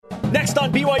Next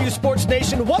on BYU Sports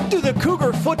Nation, what do the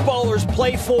Cougar footballers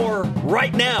play for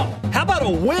right now? How about a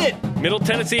win? Middle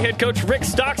Tennessee head coach Rick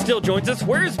Stockstill joins us.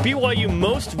 Where is BYU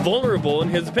most vulnerable in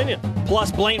his opinion? Plus,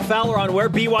 Blaine Fowler on where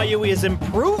BYU is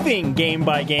improving game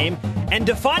by game and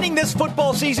defining this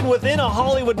football season within a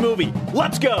Hollywood movie.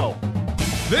 Let's go.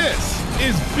 This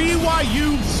is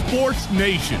BYU Sports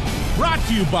Nation, brought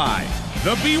to you by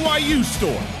The BYU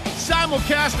Store,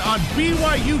 simulcast on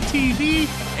BYU TV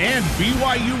and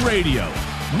BYU Radio.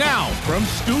 Now, from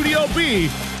Studio B,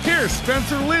 here's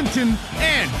Spencer Linton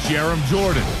and Jerem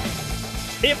Jordan.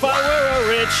 If I were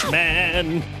a rich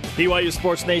man. BYU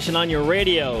Sports Nation on your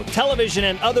radio, television,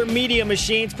 and other media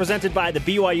machines, presented by the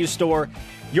BYU Store,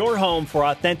 your home for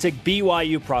authentic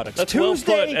BYU products. That's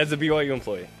Tuesday, well put as a BYU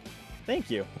employee.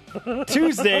 Thank you.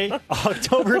 Tuesday,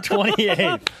 October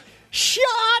 28th.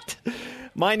 Shot!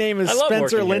 My name is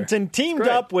Spencer Linton, teamed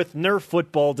up with Nerf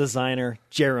football designer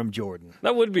Jerem Jordan.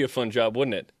 That would be a fun job,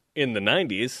 wouldn't it? In the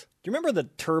 90s. Do you remember the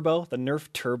Turbo, the Nerf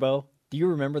Turbo? Do you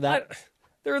remember that?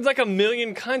 There was like a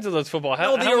million kinds of those football.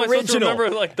 How the am I supposed to original.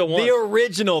 remember like the one? The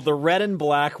original, the red and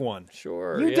black one.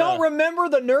 Sure. You don't remember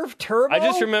the Nerf Turbo? I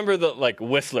just remember the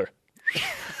Whistler.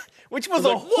 Which was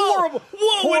a horrible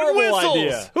whistles.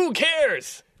 idea. Who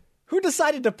cares? Who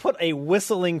decided to put a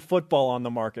whistling football on the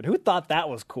market? Who thought that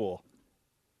was cool?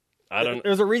 I don't.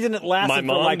 There's a reason it lasted My for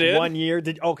mom did. 1 year.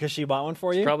 Because she bought one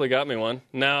for you? She probably got me one.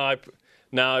 Now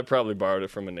I probably borrowed it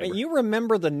from a neighbor. Wait, you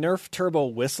remember the Nerf Turbo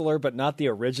Whistler, but not the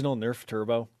original Nerf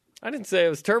Turbo? I didn't say it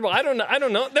was turbo. I don't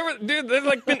know. There's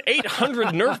like been 800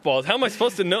 Nerf balls. How am I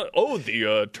supposed to know? Oh,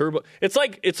 the turbo. It's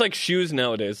like shoes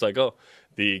nowadays. It's like, oh,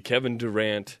 the Kevin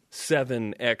Durant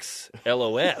 7X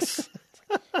LOS.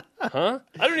 Huh?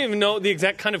 I don't even know the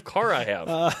exact kind of car I have.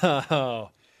 Oh.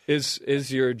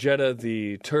 Is your Jetta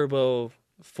the turbo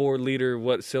 4-liter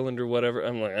what cylinder whatever?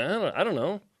 I'm like, I don't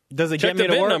know. Does it Check get me the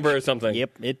to VIN work? number or something?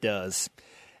 Yep, it does.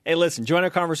 Hey, listen, join our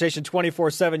conversation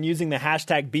 24/7 using the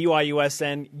hashtag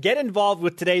BYUSN. Get involved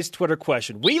with today's Twitter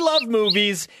question. We love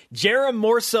movies, Jerem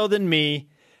more so than me,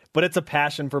 but it's a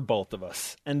passion for both of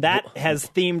us. And that has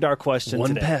themed our question One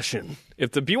today. passion.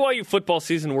 If the BYU football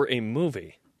season were a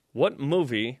movie, what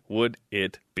movie would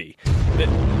it be?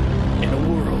 In a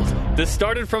world. This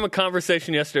started from a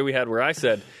conversation yesterday we had where I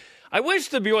said, I wish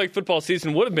the BYU football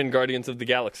season would have been Guardians of the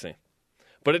Galaxy.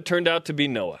 But it turned out to be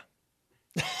Noah.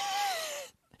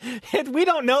 We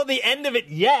don't know the end of it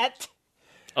yet.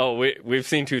 Oh, we've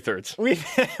seen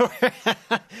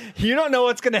 2/3. You don't know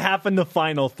what's going to happen the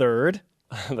final third.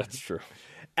 That's true.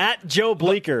 At Joe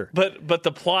Bleeker. But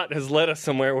the plot has led us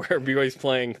somewhere where BYU's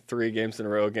playing 3 games in a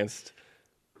row against...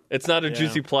 It's not a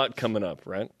juicy plot coming up,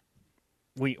 right?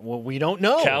 We don't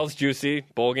know. Cal's juicy.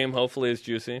 Bowl game hopefully is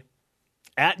juicy.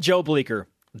 At Joe Bleeker.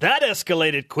 That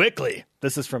escalated quickly.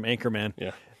 This is from Anchorman.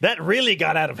 Yeah. That really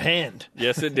got out of hand.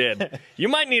 Yes, it did. You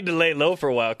might need to lay low for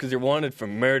a while because you're wanted for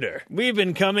murder. We've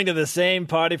been coming to the same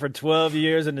party for 12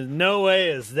 years, and in no way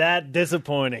is that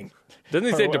disappointing. Doesn't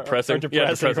he say depressing? Or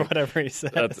depressing, depressing. or whatever he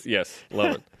says. Yes,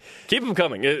 love it. Keep them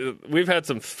coming. We've had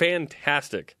some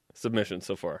fantastic submissions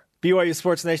so far. BYU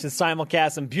Sports Nation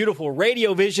simulcast and beautiful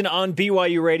radio vision on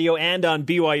BYU Radio and on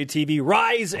BYU TV.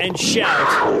 Rise and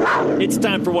shout. It's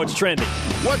time for What's Trending.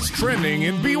 What's trending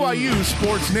in BYU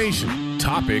Sports Nation?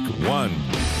 Topic 1.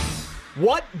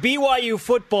 What BYU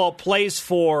football plays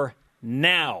for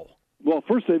now? Well,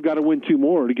 first they've got to win 2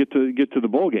 more to get to the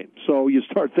bowl game. So you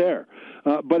start there.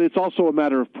 But it's also a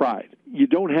matter of pride. You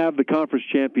don't have the conference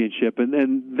championship,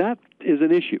 and that is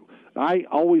an issue. I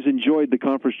always enjoyed the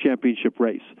conference championship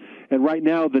race. And right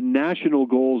now the national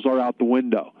goals are out the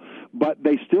window. But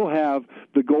they still have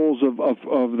the goals of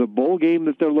the bowl game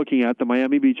that they're looking at, the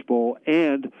Miami Beach Bowl,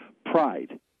 and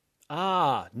pride.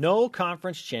 No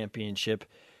conference championship.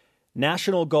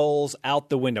 National goals out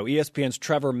the window. ESPN's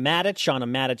Trevor Matich on a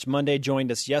Matich Monday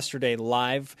joined us yesterday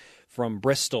live from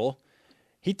Bristol.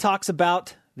 He talks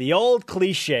about the old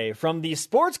cliche from the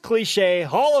Sports Cliche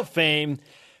Hall of Fame,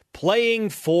 playing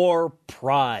for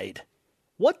pride.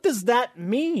 What does that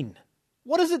mean?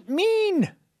 What does it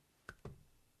mean?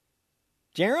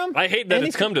 Jerem? I hate that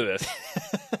it's come to this.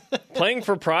 Playing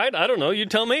for pride? I don't know. You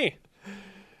tell me.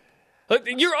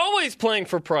 You're always playing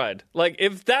for pride. Like,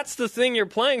 if that's the thing you're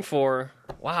playing for,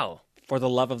 wow. For the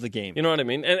love of the game. You know what I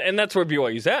mean? And that's where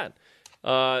BYU's at.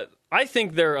 I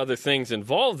think there are other things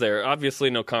involved there. Obviously,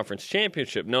 no conference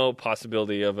championship, no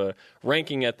possibility of a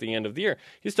ranking at the end of the year.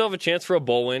 You still have a chance for a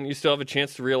bowl win. You still have a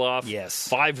chance to reel off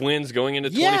 5 wins going into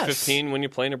 2015 when you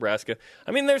play Nebraska.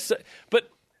 I mean, but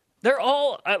they're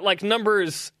all at like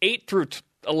numbers 8 through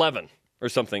 11 or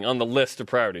something on the list of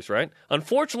priorities, right?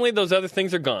 Unfortunately, those other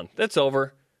things are gone. That's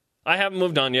over. I haven't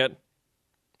moved on yet.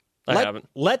 I haven't.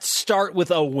 Let's start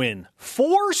with a win.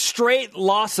 4 straight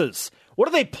losses. What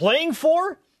are they playing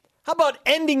for? How about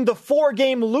ending the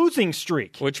 4-game losing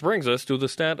streak? Which brings us to the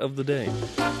stat of the day.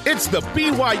 It's the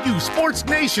BYU Sports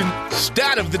Nation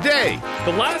Stat of the Day.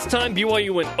 The last time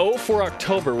BYU went 0 for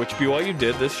October, which BYU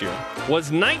did this year,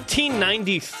 was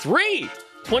 1993.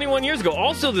 21 years ago.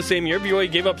 Also the same year,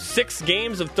 BYU gave up 6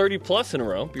 games of 30-plus in a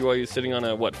row. BYU is sitting on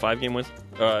a, 5-game win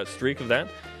streak of that.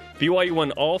 BYU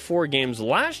won all 4 games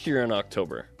last year in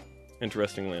October,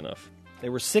 interestingly enough. They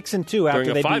were 6-2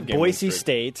 after they beat Boise streak.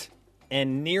 State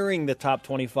and nearing the top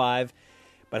 25,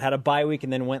 but had a bye week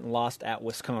and then went and lost at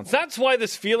Wisconsin. That's why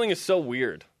this feeling is so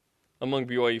weird among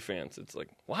BYU fans. It's like,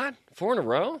 what? 4 in a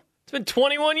row? It's been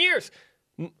 21 years.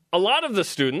 A lot of the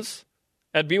students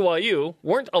at BYU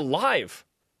weren't alive.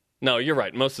 No, you're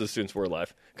right. Most of the students were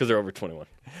alive because they're over 21.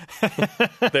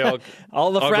 They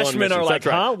all the freshmen are like,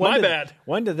 right. huh? My bad.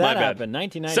 When did that happen?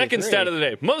 1993. Second stat of the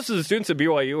day. Most of the students at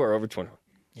BYU are over 21.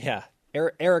 Yeah.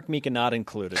 Eric Mika not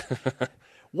included.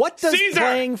 What does Caesar!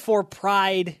 playing for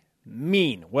pride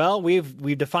mean? Well,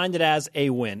 we've defined it as a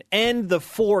win. End the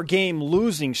 4-game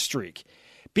losing streak.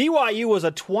 BYU was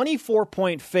a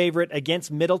 24-point favorite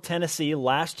against Middle Tennessee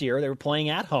last year. They were playing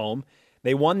at home.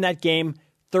 They won that game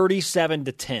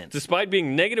 37-10. Despite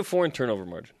being -4 in turnover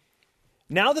margin.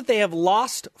 Now that they have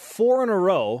lost 4 in a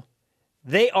row,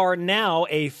 they are now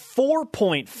a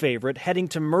 4-point favorite heading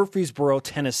to Murfreesboro,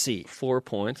 Tennessee. 4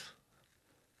 points?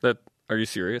 Are you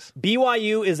serious?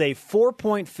 BYU is a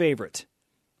 4-point favorite.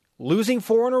 Losing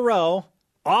 4 in a row,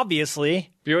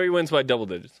 obviously, BYU wins by double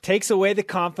digits. takes away the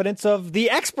confidence of the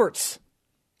experts.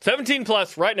 17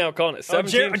 plus right now, calling it.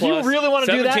 17 plus. Do you really want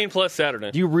to do that? 17 plus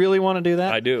Saturday. Do you really want to do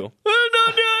that? I do.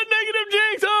 Don't do it,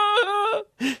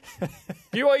 negative jinx.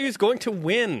 BYU's going to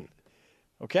win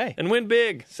Okay. and win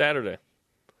big Saturday.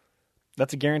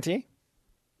 That's a guarantee?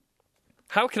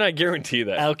 How can I guarantee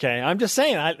that? Okay. I'm just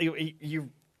saying.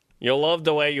 You'll love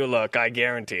the way you look. I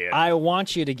guarantee it. I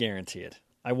want you to guarantee it.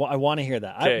 I want to hear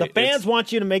that. Okay, the fans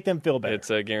want you to make them feel better. It's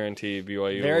a guarantee.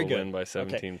 BYU Very will good. win by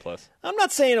 17 plus. I'm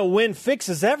not saying a win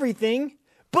fixes everything,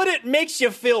 but it makes you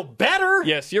feel better.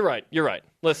 Yes, you're right. You're right.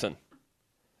 Listen,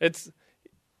 it's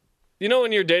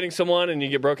when you're dating someone and you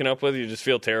get broken up with, you just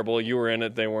feel terrible. You were in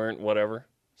it, they weren't. Whatever.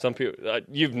 Some people,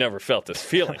 you've never felt this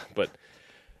feeling, but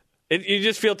you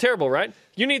just feel terrible, right?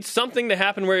 You need something to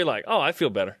happen where you're like, oh, I feel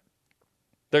better.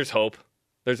 There's hope.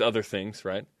 There's other things,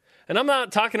 right? And I'm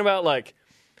not talking about like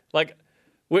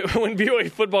when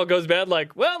BYU football goes bad,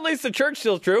 like, well, at least the church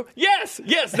still true. Yes,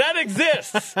 that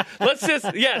exists.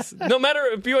 Yes, no matter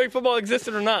if BYU football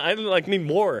existed or not, I need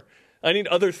more. I need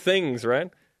other things, right?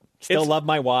 Still love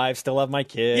my wife, still love my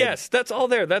kids. Yes, that's all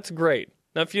there. That's great.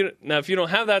 Now, if you don't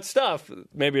have that stuff,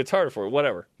 maybe it's harder for you.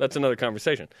 Whatever. That's another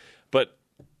conversation. But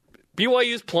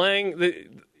BYU's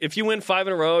playing. If you win 5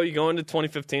 in a row, you go into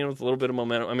 2015 with a little bit of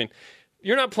momentum. I mean,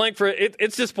 you're not playing for it.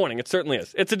 It's disappointing. It certainly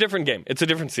is. It's a different game. It's a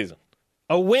different season.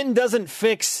 A win doesn't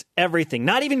fix everything.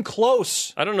 Not even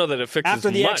close. I don't know that it fixes after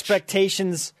the much.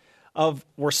 expectations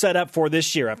were set up for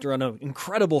this year after an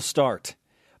incredible start.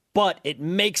 But it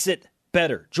makes it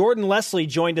better. Jordan Leslie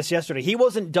joined us yesterday. He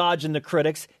wasn't dodging the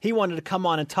critics. He wanted to come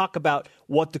on and talk about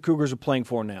what the Cougars are playing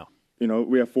for now.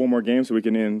 We have 4 more games, so we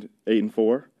can end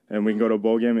 8-4. And we can go to a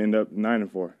bowl game and end up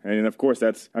 9-4. And of course,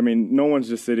 no one's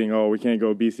just sitting, we can't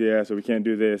go BCS or we can't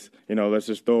do this. Let's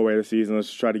just throw away the season. Let's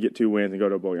just try to get 2 wins and go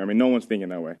to a bowl game. No one's thinking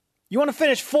that way. You want to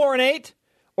finish 4-8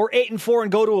 or 8-4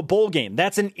 and go to a bowl game?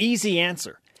 That's an easy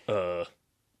answer.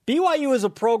 BYU is a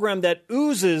program that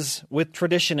oozes with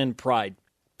tradition and pride,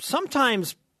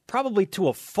 sometimes probably to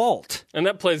a fault. And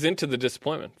that plays into the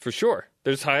disappointment, for sure.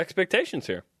 There's high expectations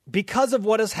here. Because of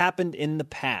what has happened in the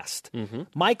past. Mm-hmm.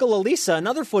 Michael Elisa,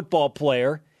 another football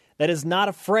player that is not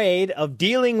afraid of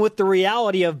dealing with the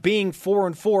reality of being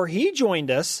 4-4, he joined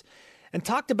us and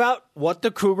talked about what the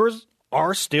Cougars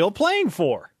are still playing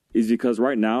for. Is because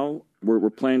right now we're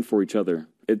playing for each other.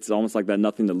 It's almost like that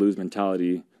nothing to lose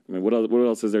mentality. I mean, what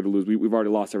else is there to lose? We've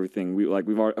already lost everything. I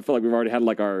feel like we've already had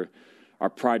like our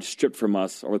pride stripped from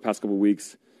us over the past couple of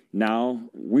weeks. Now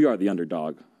we are the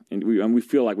underdog. And we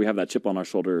feel like we have that chip on our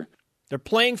shoulder. They're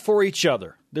playing for each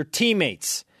other. They're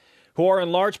teammates who are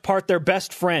in large part their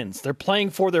best friends. They're playing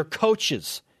for their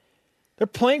coaches. They're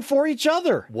playing for each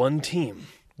other. One team,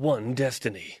 one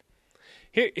destiny.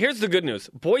 Here's the good news.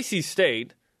 Boise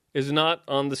State is not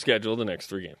on the schedule the next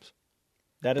 3 games.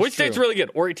 That is Boise true. State's really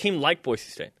good, or a team like Boise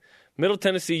State. Middle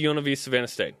Tennessee, UNLV, Savannah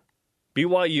State.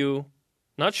 BYU,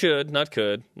 not should, not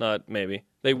could, not maybe.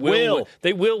 They will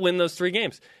win those 3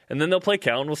 games. And then they'll play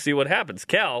Cal, and we'll see what happens.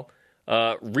 Cal,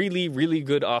 Really, really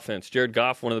good offense. Jared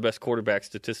Goff, one of the best quarterbacks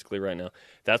statistically right now.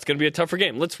 That's going to be a tougher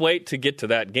game. Let's wait to get to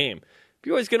that game.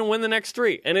 BYU's going to win the next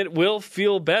 3, and it will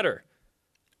feel better.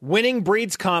 Winning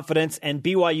breeds confidence, and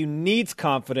BYU needs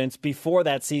confidence before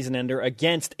that season ender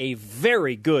against a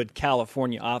very good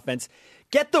California offense.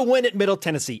 Get the win at Middle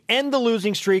Tennessee. End the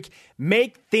losing streak.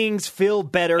 Make things feel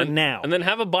better now. And then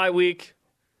have a bye week.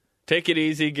 Take it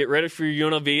easy. Get ready for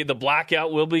your UNLV. The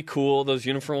blackout will be cool. Those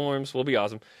uniforms will be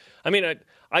awesome. I mean,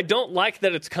 I don't like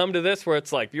that it's come to this where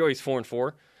it's like BYU's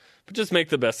 4-4, but just make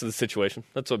the best of the situation.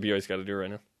 That's what BYU's got to do right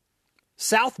now.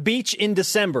 South Beach in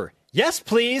December. Yes,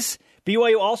 please.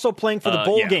 BYU also playing for the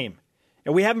bowl game.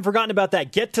 And we haven't forgotten about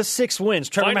that. Get to 6 wins.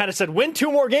 Trevor Mattis said, win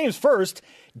 2 more games first.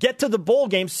 Get to the bowl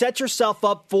game. Set yourself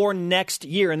up for next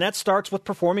year. And that starts with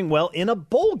performing well in a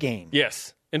bowl game.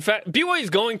 Yes. In fact, BYU is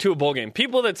going to a bowl game.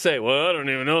 People that say, well, I don't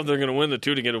even know if they're going to win the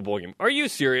 2 to get to a bowl game. Are you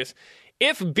serious?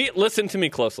 Listen to me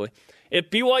closely. If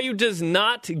BYU does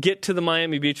not get to the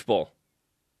Miami Beach Bowl,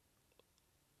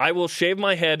 I will shave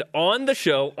my head on the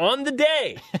show on the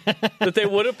day that they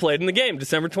would have played in the game,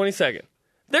 December 22nd.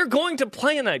 They're going to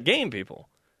play in that game, people.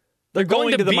 They're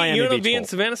going to the beat Miami UNLV Beach Bowl. and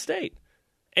Savannah State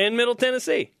and Middle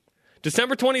Tennessee.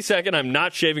 December 22nd, I'm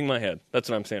not shaving my head. That's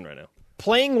what I'm saying right now.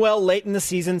 Playing well late in the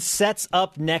season sets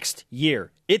up next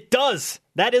year. It does.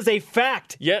 That is a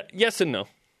fact. Yeah, yes and no.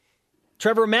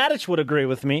 Trevor Matich would agree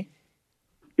with me.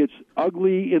 It's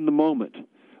ugly in the moment.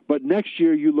 But next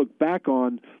year, you look back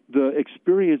on the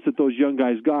experience that those young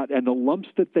guys got and the lumps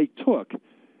that they took,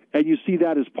 and you see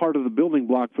that as part of the building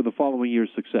block for the following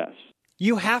year's success.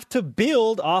 You have to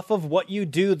build off of what you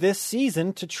do this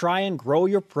season to try and grow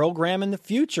your program in the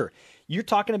future. You're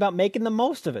talking about making the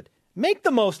most of it. Make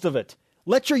the most of it.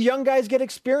 Let your young guys get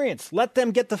experience. Let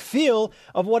them get the feel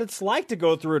of what it's like to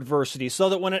go through adversity so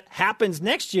that when it happens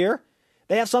next year,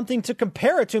 they have something to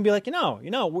compare it to and be like,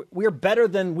 we're better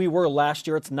than we were last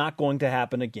year. It's not going to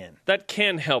happen again. That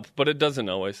can help, but it doesn't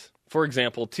always. For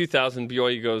example, 2000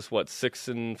 BYU goes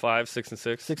 6-5, 6-6,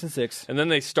 6-6, and then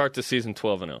they start the season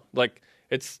 12-0. Like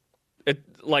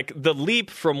like the leap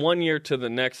from one year to the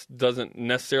next doesn't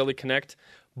necessarily connect.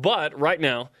 But right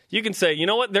now, you can say, you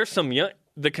know what? There's some young.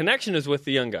 The connection is with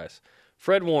the young guys: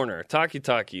 Fred Warner, Taki,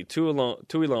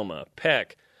 Tuiloma,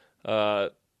 Peck.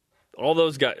 All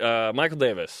those guys, Michael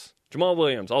Davis, Jamal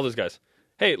Williams, all those guys.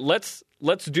 Hey, let's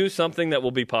do something that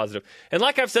will be positive. And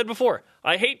like I've said before,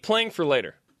 I hate playing for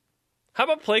later. How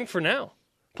about playing for now?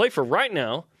 Play for right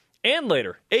now and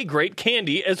later. A great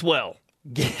candy as well.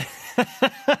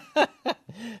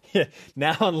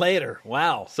 Now and later.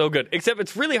 Wow. So good. Except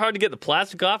it's really hard to get the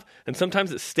plastic off, and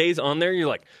sometimes it stays on there. You're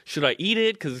like, should I eat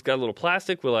it because it's got a little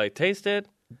plastic? Will I taste it?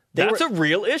 That's a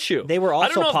real issue. They were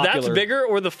also I don't know popular. if that's bigger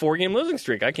or the 4-game losing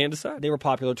streak. I can't decide. They were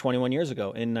popular 21 years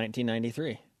ago in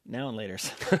 1993. Now and later.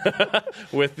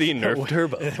 With the Nerf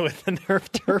Turbo. With the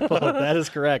Nerf Turbo. That is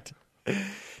correct.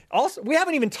 Also, we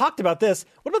haven't even talked about this.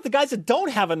 What about the guys that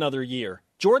don't have another year?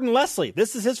 Jordan Leslie.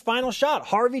 This is his final shot.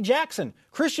 Harvey Jackson.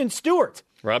 Christian Stewart.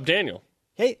 Rob Daniel.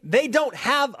 Hey, they don't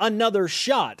have another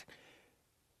shot.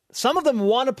 Some of them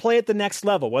want to play at the next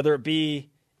level, whether it be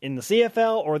in the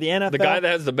CFL or the NFL. The guy that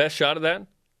has the best shot of that?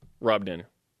 Rob Daniel.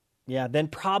 Yeah, then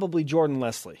probably Jordan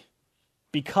Leslie.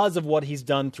 Because of what he's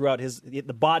done throughout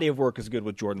the body of work is good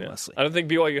with Jordan Leslie. I don't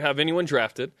think BYU have anyone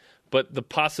drafted, but the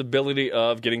possibility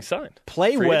of getting signed.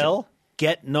 Play well,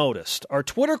 get noticed. Our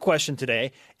Twitter question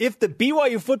today, if the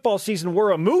BYU football season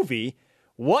were a movie,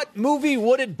 what movie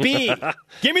would it be?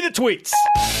 Give me the tweets.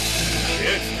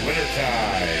 It's Twitter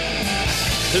time.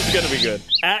 This is going to be good.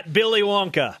 At Billy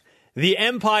Wonka, The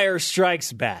Empire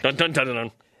Strikes Back. Dun, dun, dun, dun,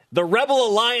 dun. The Rebel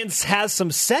Alliance has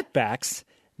some setbacks.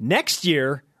 Next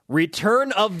year,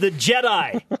 Return of the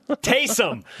Jedi.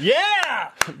 Taysom.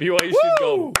 Yeah! BYU should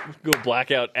go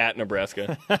blackout at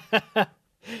Nebraska.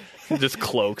 Just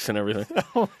cloaks and everything.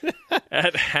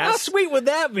 How sweet would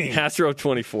that be? Hasbro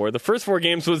 24. The first 4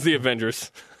 games was the Avengers.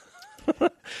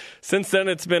 Since then,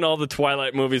 it's been all the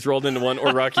Twilight movies rolled into one,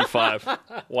 or Rocky 5.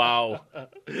 Wow.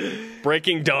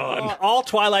 Breaking Dawn. All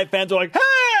Twilight fans are like,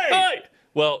 hey! Hey!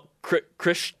 Well,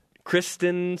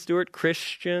 Kristen Stewart?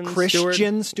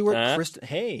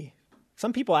 Hey.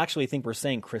 Some people actually think we're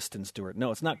saying Kristen Stewart. No,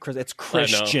 it's not Chris. It's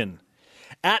Christian.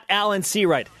 At Alan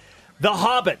Seawright. The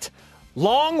Hobbit.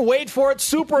 Long wait for it,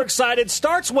 super excited,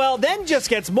 starts well, then just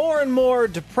gets more and more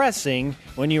depressing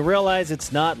when you realize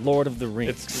it's not Lord of the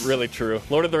Rings. It's really true.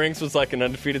 Lord of the Rings was like an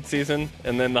undefeated season,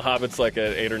 and then The Hobbit's like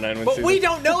an 8 or 9 win season. But we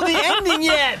don't know the ending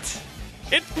yet!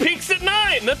 It peaks at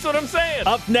 9, that's what I'm saying.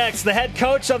 Up next, the head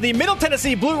coach of the Middle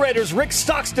Tennessee Blue Raiders, Rick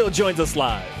Stockstill, joins us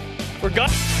live. For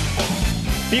God.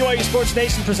 BYU Sports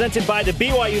Nation presented by the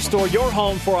BYU Store, your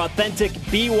home for authentic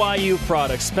BYU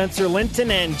products. Spencer Linton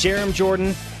and Jerem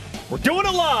Jordan. We're doing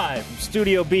it live from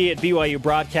Studio B at BYU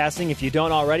Broadcasting. If you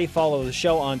don't already, follow the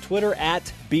show on Twitter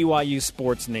at BYU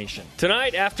Sports Nation.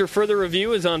 Tonight, After Further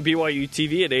Review is on BYU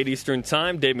TV at 8 Eastern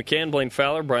Time. Dave McCann, Blaine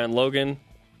Fowler, Brian Logan,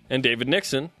 and David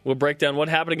Nixon will break down what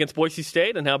happened against Boise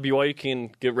State and how BYU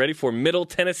can get ready for Middle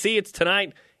Tennessee. It's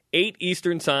tonight, 8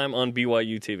 Eastern Time on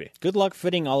BYU TV. Good luck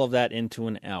fitting all of that into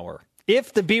an hour.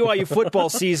 If the BYU football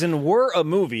season were a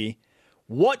movie,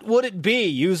 what would it be?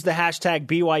 Use the hashtag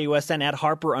BYUSN at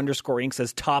Harper_Inc.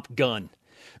 says Top Gun.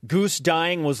 Goose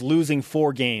dying was losing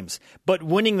 4 games, but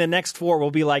winning the next 4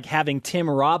 will be like having Tim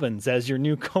Robbins as your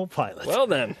new co-pilot. Well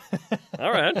then,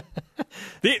 all right.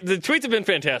 The tweets have been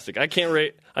fantastic. I can't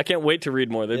wait to read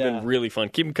more. They've been really fun.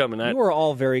 Keep them coming. You are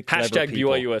all very clever hashtag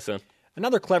people. BYUSN.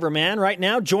 Another clever man right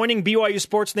now joining BYU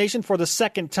Sports Nation for the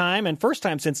second time and first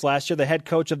time since last year, the head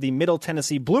coach of the Middle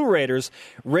Tennessee Blue Raiders,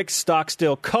 Rick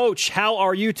Stockstill. Coach, how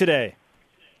are you today?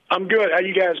 I'm good. How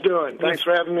you guys doing? Thanks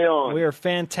for having me on. We are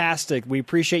fantastic. We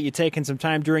appreciate you taking some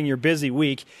time during your busy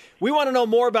week. We want to know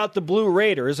more about the Blue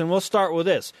Raiders, and we'll start with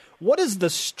this. What is the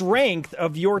strength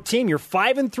of your team? You're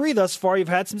 5-3 thus far. You've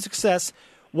had some success.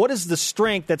 What is the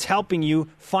strength that's helping you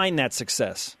find that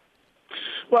success?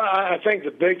 Well, I think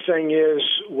the big thing is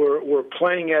we're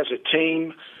playing as a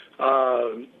team.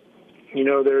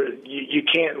 You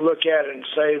can't look at it and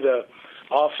say the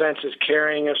offense is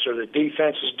carrying us or the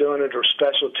defense is doing it or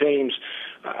special teams.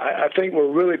 I think we're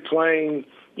really playing,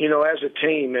 as a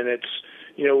team, and it's,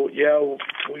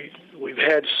 we've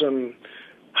had some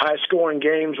high-scoring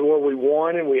games where we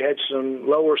won, and we had some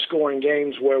lower-scoring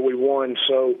games where we won.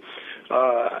 So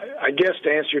I guess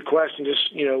to answer your question,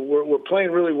 just, we're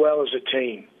playing really well as a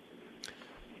team.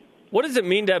 What does it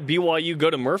mean to have BYU go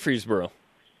to Murfreesboro?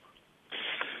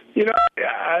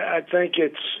 I think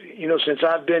it's, since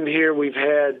I've been here, we've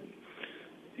had,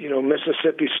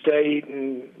 Mississippi State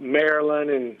and Maryland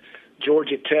and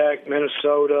Georgia Tech,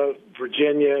 Minnesota,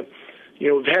 Virginia.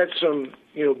 We've had some,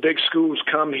 big schools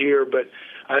come here, but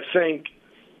I think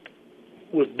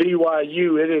with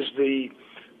BYU, it is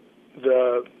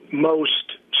the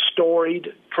most storied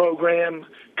program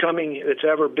coming that's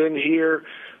ever been here.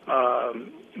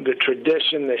 The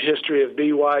tradition, the history of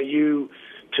BYU,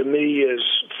 to me, is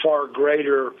far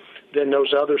greater than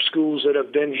those other schools that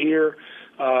have been here.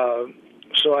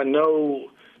 So I know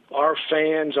our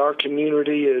fans, our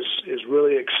community is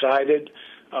really excited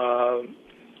that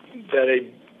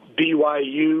a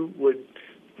BYU would,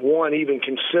 one, even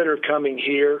consider coming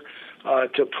here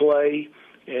to play,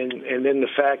 and then the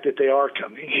fact that they are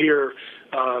coming here,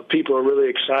 people are really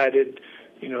excited,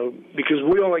 because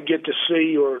we only get to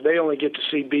see, or they only get to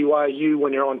see BYU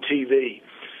when they're on TV.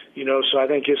 So I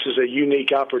think this is a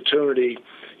unique opportunity,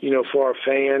 for our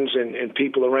fans and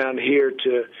people around here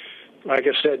to, like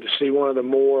I said, to see one of the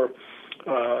more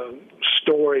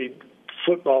storied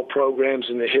football programs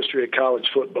in the history of college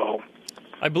football.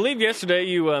 I believe yesterday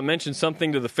you mentioned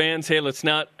something to the fans. Hey, let's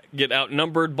not get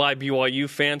outnumbered by BYU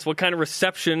fans. What kind of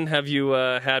reception have you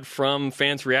had from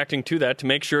fans reacting to that to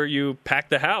make sure you pack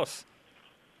the house?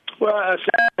 Well, I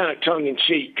say kind of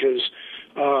tongue-in-cheek because,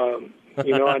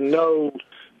 I know,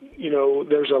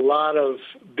 there's a lot of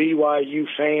BYU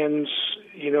fans,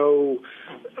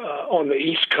 on the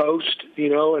East Coast,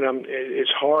 and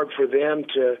it's hard for them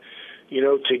to,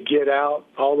 to get out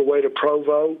all the way to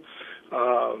Provo.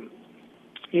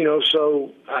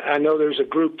 So I know there's a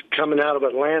group coming out of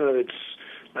Atlanta that's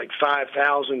like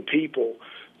 5,000 people,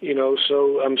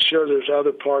 so I'm sure there's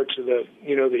other parts of the,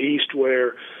 the East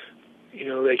where,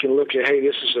 they can look at, hey,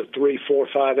 this is a 3, 4,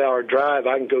 5 hour drive.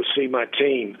 I can go see my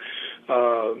team.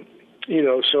 So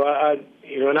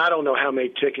and I don't know how many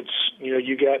tickets,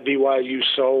 you got BYU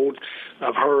sold.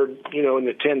 I've heard, in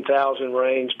the 10,000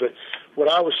 range. But what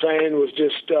I was saying was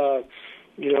just,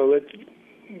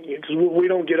 because we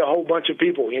don't get a whole bunch of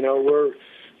people. We're,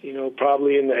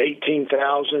 probably in the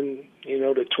 18,000,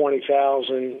 to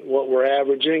 20,000, what we're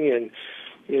averaging. And,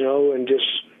 and just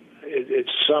it's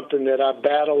something that I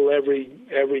battle every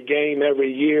game,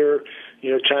 every year,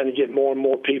 trying to get more and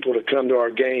more people to come to our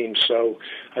games. So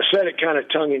I said it kind of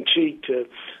tongue-in-cheek to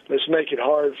let's make it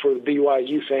hard for the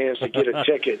BYU fans to get a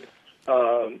ticket,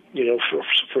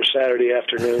 for Saturday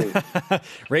afternoon.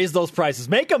 Raise those prices.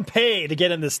 Make them pay to get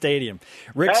in the stadium.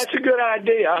 That's a good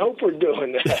idea. I hope we're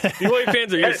doing that. BYU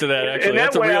fans are used to that, actually. And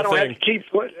that's a real thing.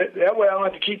 That way I don't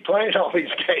have to keep playing all these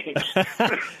games.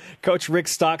 Coach Rick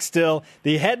Stockstill,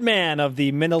 the head man of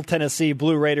the Middle Tennessee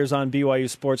Blue Raiders on BYU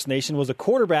Sports Nation, was a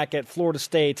quarterback at Florida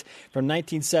State from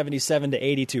 1977 to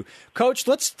 82. Coach,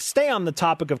 let's stay on the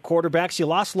topic of quarterbacks. You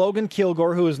lost Logan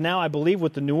Kilgore, who is now, I believe,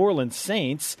 with the New Orleans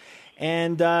Saints,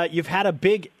 and you've had a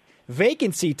big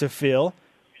vacancy to fill.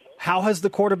 How has the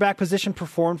quarterback position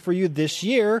performed for you this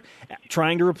year,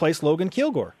 trying to replace Logan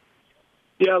Kilgore?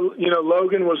 Yeah,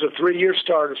 Logan was a 3-year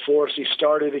starter for us. He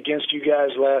started against you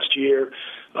guys last year.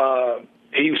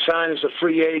 He signed as a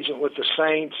free agent with the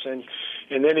Saints, and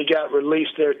then he got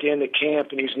released there at the end of camp,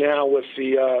 and he's now with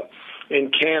the in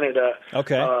Canada.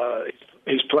 Okay.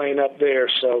 He's playing up there.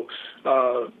 So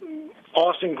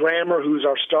Austin Grammer, who's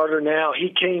our starter now, he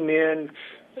came in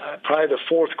probably the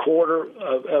fourth quarter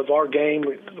of our game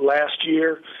last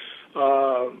year.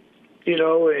 And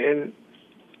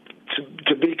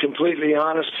to be completely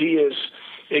honest, he has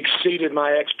exceeded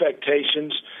my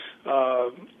expectations.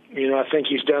 I think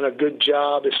he's done a good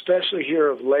job, especially here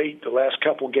of late, the last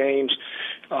couple games.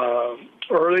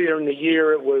 Earlier in the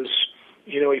year, it was,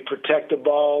 he protected the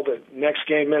ball. The next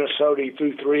game, Minnesota, he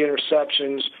threw 3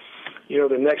 interceptions.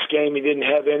 The next game he didn't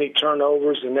have any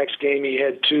turnovers. The next game he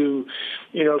had 2.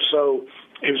 So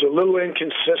it was a little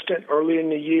inconsistent early in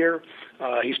the year.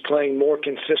 He's playing more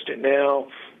consistent now,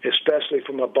 especially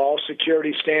from a ball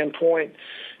security standpoint.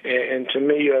 And to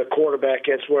me, a quarterback,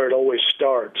 that's where it always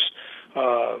starts.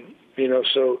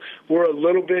 So we're a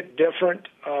little bit different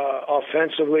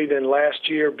offensively than last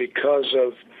year because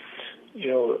of,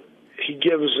 he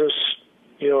gives us,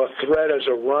 a threat as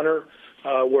a runner,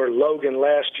 where Logan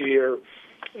last year,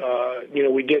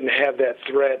 we didn't have that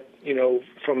threat,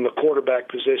 from the quarterback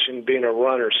position being a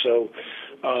runner. So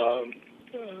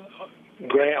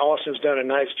Grant Austin's done a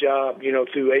nice job,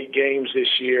 through 8 games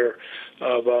this year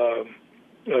of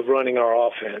running our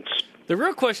offense. The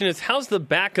real question is, how's the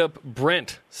backup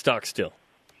Brent Stockstill?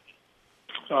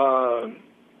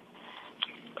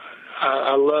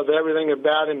 I love everything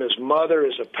about him. His mother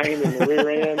is a pain in the rear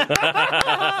end.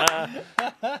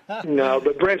 No,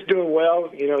 but Brent's doing well.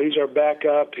 He's our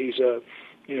backup. He's a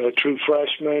true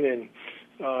freshman, and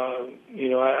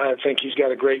I think he's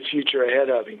got a great future ahead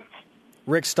of him.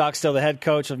 Rick Stockstill, the head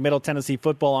coach of Middle Tennessee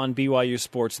football on BYU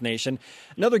Sports Nation.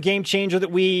 Another game changer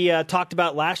that we talked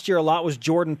about last year a lot was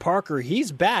Jordan Parker.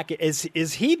 He's back.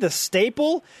 Is he the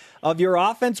staple of your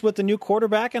offense with the new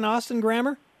quarterback in Austin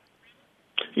Grammer?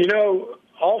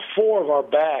 All 4 of our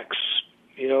backs,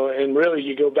 and really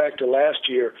you go back to last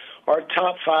year, our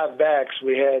top 5 backs,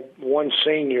 we had one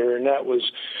senior, and that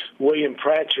was William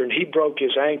Pratcher, and he broke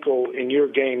his ankle in your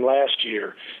game last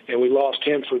year, and we lost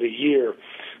him for the year.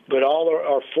 But all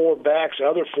our 4 backs,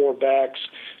 other 4 backs,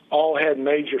 all had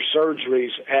major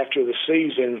surgeries after the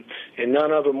season, and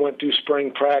none of them went through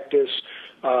spring practice.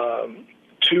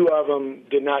 2 of them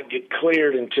did not get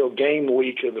cleared until game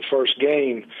week of the first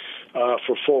game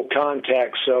for full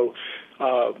contact. So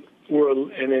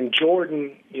and then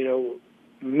Jordan,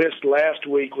 missed last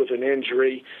week with an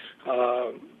injury.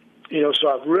 So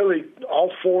I've really,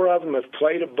 all 4 of them have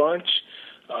played a bunch.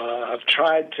 I've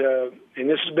tried to, and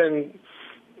this has been,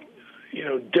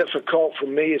 difficult for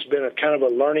me. It's been a kind of a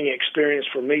learning experience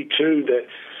for me too, that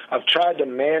I've tried to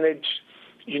manage,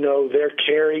 their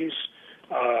carries,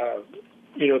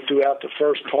 throughout the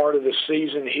first part of the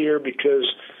season here, because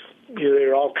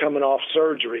they're all coming off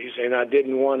surgeries, and I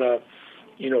didn't want to,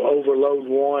 overload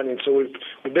one. And so we've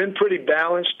been pretty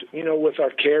balanced, with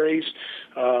our carries.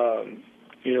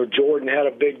 Jordan had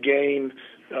a big game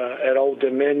at Old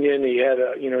Dominion. He had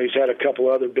he's had a couple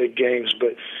other big games,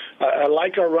 but I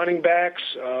like our running backs.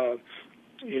 I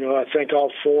think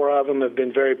all 4 of them have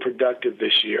been very productive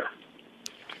this year.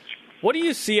 What do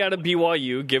you see out of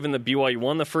BYU, given that BYU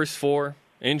won the first 4,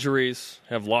 injuries,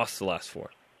 have lost the last 4?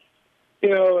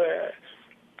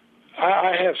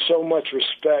 I have so much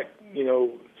respect,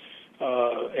 and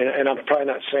I'm probably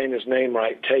not saying his name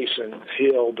right, Taysom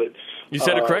Hill, but you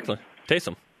said it correctly,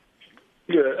 Taysom.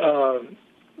 Yeah,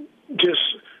 just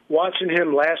watching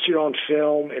him last year on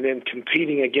film and then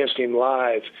competing against him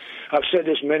live. I've said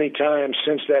this many times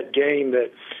since that game,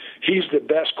 that he's the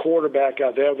best quarterback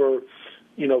I've ever,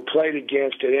 played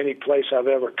against at any place I've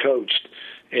ever coached.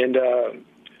 And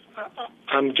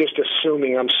I'm just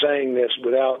assuming I'm saying this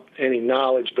without any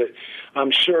knowledge, but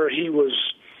I'm sure he was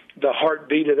the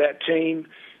heartbeat of that team.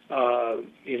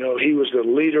 He was the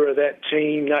leader of that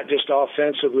team, not just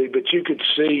offensively, but you could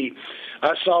see,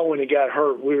 I saw when he got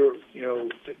hurt, we were,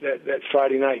 that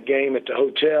Friday night game at the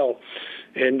hotel,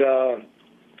 and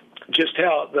just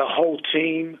how the whole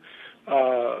team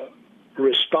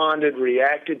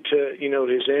reacted to,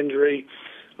 his injury.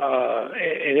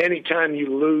 And anytime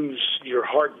you lose your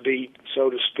heartbeat, so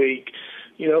to speak,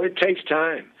 it takes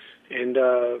time. And,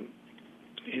 I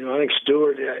think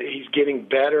Stewart, he's getting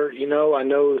better. I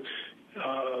know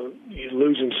he's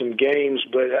losing some games,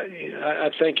 but I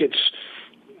think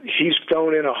he's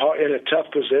thrown in a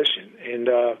tough position. And,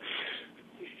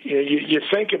 you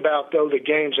think about, though, the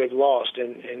games they've lost,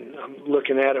 and I'm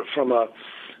looking at it from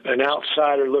an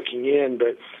outsider looking in,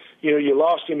 but, you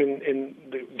lost him in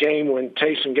the game when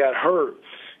Taysom got hurt.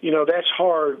 That's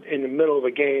hard in the middle of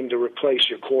a game to replace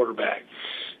your quarterback.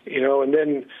 And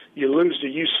then you lose to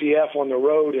UCF on the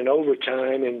road in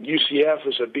overtime, and UCF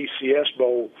was a BCS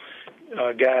Bowl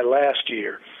guy last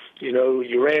year.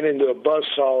 You ran into a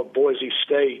buzzsaw at Boise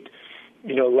State,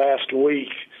 last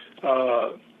week.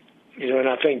 And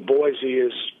I think Boise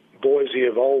is Boise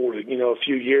of old, a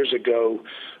few years ago,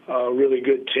 really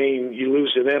good team. You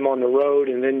lose to them on the road,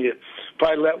 and then you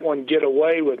probably let one get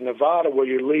away with Nevada where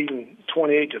you're leading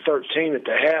 28-13 at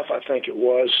the half, I think it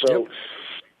was. So,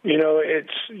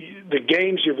 it's the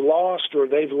games you've lost or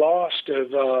they've lost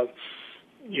of,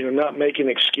 not making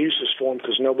excuses for them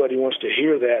because nobody wants to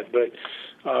hear that. But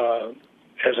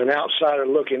as an outsider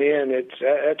looking in,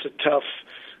 that's a tough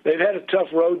 – they've had a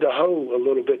tough road to hoe a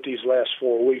little bit these last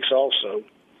 4 weeks also.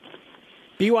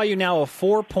 BYU now a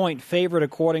 4-point favorite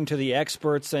according to the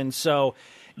experts, and so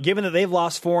given that they've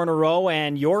lost 4 in a row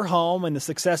and you're home and the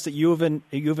success that you've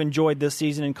enjoyed this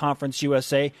season in Conference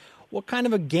USA, what kind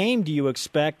of a game do you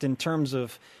expect in terms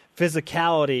of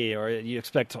physicality? Or do you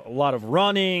expect a lot of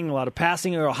running, a lot of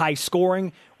passing, or high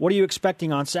scoring? What are you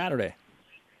expecting on Saturday?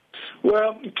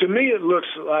 Well, to me it looks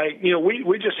like,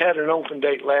 we just had an open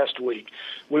date last week.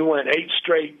 We went 8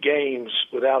 straight games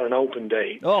without an open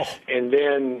date. Oh. And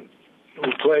then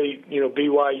we played,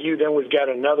 BYU, then we've got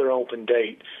another open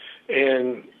date.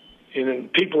 And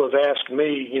people have asked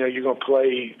me, you're going to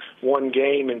play one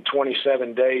game in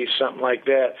 27 days, something like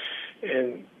that.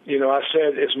 And, I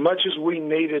said as much as we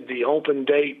needed the open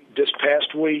date this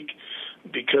past week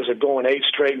because of going 8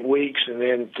 straight weeks and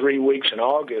then 3 weeks in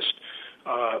August,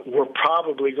 we're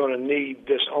probably going to need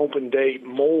this open date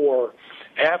more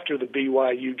after the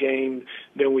BYU game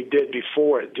than we did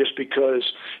before it, just because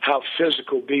how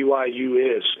physical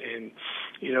BYU is. And,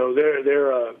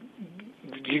 they're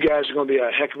you guys are going to be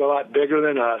a heck of a lot bigger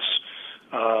than us.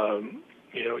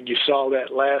 You saw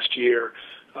that last year.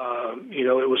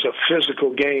 It was a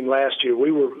physical game last year.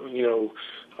 We were,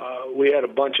 we had a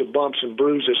bunch of bumps and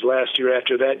bruises last year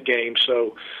after that game.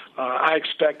 So I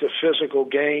expect a physical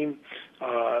game.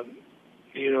 As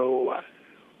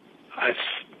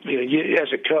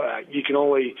a coach, you can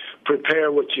only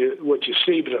prepare what you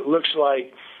see, but it looks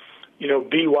like,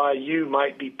 BYU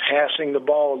might be passing the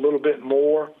ball a little bit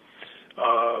more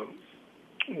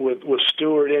with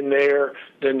Stewart in there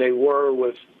than they were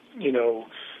with,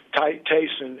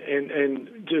 Taysom,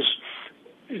 and just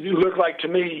it looked like to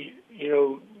me,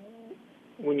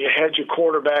 when you had your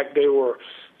quarterback, they were,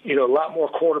 a lot more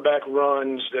quarterback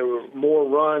runs. There were more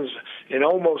runs and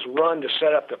almost run to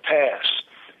set up the pass.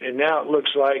 And now it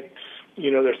looks like,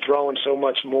 they're throwing so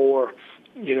much more,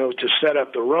 to set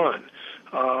up the run.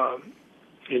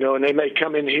 And they may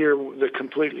come in here with a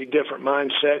completely different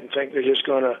mindset and think they're just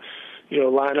going to,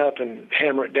 line up and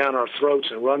hammer it down our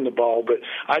throats and run the ball. But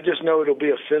I just know it'll be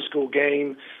a physical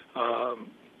game.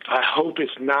 I hope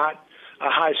it's not a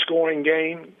high-scoring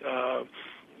game,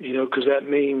 because that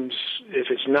means if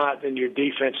it's not, then your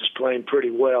defense is playing pretty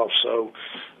well. So,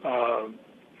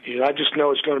 I just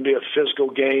know it's going to be a physical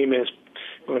game, and it's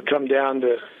going to come down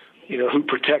to, who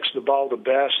protects the ball the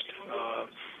best.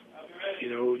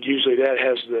 Usually that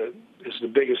is the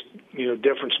biggest,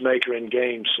 difference maker in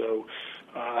games. So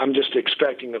I'm just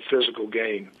expecting a physical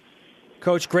game.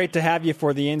 Coach, great to have you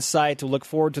for the insight. To look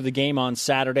forward to the game on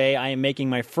Saturday. I am making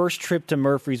my first trip to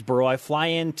Murfreesboro. I fly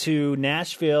into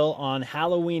Nashville on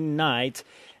Halloween night,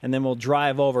 and then we'll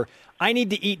drive over. I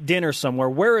need to eat dinner somewhere.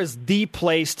 Where is the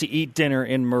place to eat dinner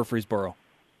in Murfreesboro?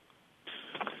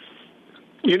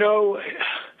 I'm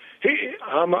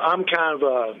kind of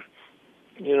a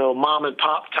mom and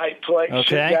pop type place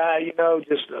guy,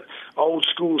 just the old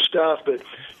school stuff. But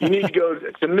you need to go,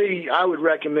 to me, I would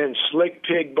recommend Slick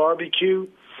Pig Barbecue.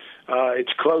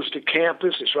 It's close to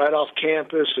campus. It's right off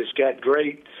campus. It's got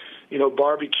great,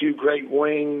 barbecue, great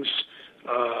wings.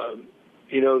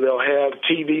 They'll have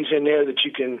TVs in there that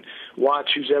you can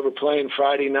watch who's ever playing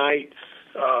Friday night,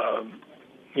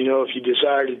 if you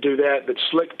desire to do that. But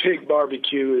Slick Pig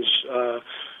Barbecue is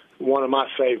one of my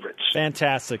favorites.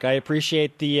 Fantastic. I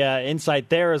appreciate the insight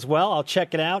there as well. I'll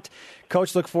check it out.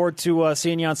 Coach, look forward to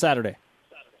seeing you on Saturday.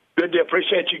 Good deal.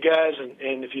 Appreciate you guys.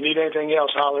 And if you need anything else,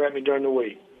 holler at me during the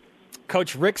week.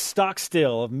 Coach Rick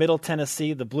Stockstill of Middle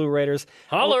Tennessee, the Blue Raiders.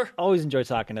 Holler. Always enjoy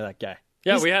talking to that guy.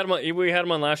 Yeah, we had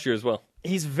him on last year as well.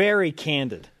 He's very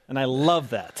candid, and I love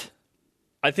that.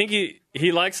 I think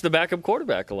he likes the backup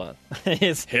quarterback a lot.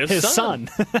 his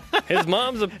son. His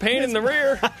mom's a pain in the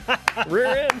rear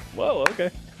end. Whoa,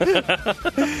 okay.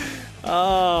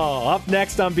 Oh, up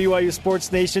next on BYU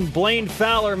Sports Nation, Blaine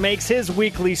Fowler makes his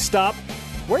weekly stop.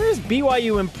 Where is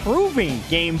BYU improving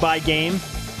game by game,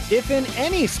 if in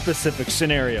any specific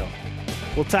scenario?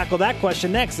 We'll tackle that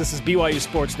question next. This is BYU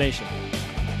Sports Nation.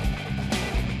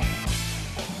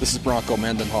 This is Bronco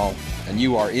Mendenhall, and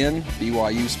you are in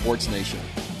BYU Sports Nation.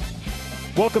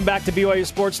 Welcome back to BYU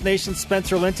Sports Nation.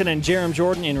 Spencer Linton and Jerem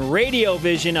Jordan in Radio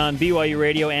Vision on BYU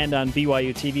Radio and on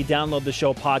BYU TV. Download the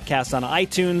show podcast on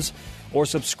iTunes or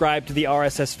subscribe to the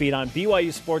RSS feed on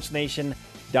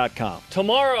BYUSportsNation.com.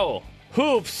 Tomorrow,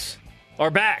 hoops are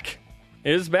back.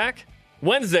 Is back?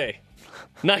 Wednesday,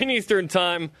 9 Eastern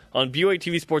time on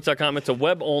BYUTVSports.com. It's a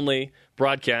web-only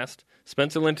broadcast.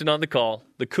 Spencer Linton on the call.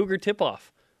 The Cougar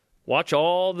tip-off. Watch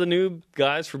all the new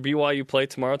guys for BYU play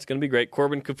tomorrow. It's going to be great.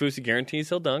 Corbin Kaufusi guarantees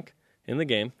he'll dunk in the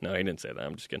game. No, he didn't say that.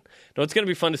 I'm just kidding. No, it's going to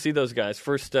be fun to see those guys.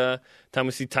 First time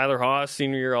we see Tyler Haws,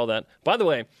 senior year, all that. By the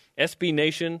way,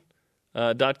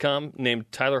 SBNation.com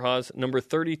named Tyler Haws number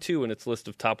 32 in its list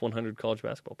of top 100 college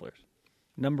basketball players.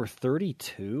 Number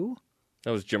 32?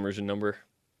 That was Jimmer's number.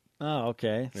 Oh,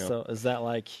 okay. Yeah. So is that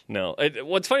like... No.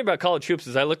 What's funny about college hoops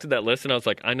is I looked at that list and I was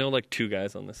like, I know like two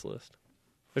guys on this list.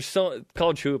 There's so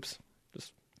college hoops,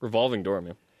 just revolving door,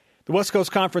 man. The West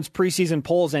Coast Conference preseason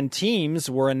polls and teams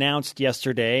were announced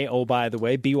yesterday. Oh, by the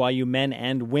way, BYU men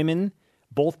and women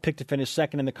both picked to finish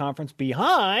second in the conference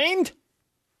behind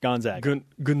Gonzaga.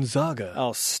 Gonzaga.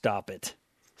 Oh, stop it.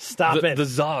 Stop it. The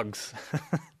Zogs.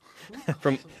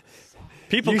 From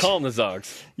people call them the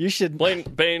Zogs. You should.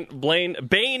 Bane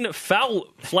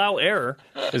Flower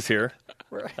is here.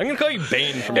 I'm going to call you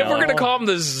Bane from now on. If we're going to call him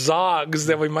the Zogs,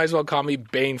 then we might as well call me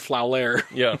Bane Fowler.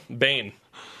 Yeah, Bane.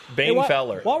 Bane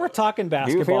Fowler. While we're talking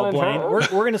basketball, Blaine, we're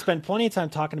going to spend plenty of time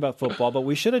talking about football, but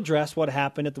we should address what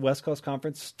happened at the West Coast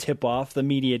Conference tip-off, the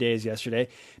media days yesterday.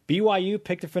 BYU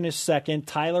picked to finish second.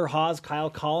 Tyler Haws,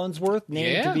 Kyle Collinsworth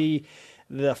named to be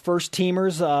the first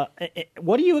teamers.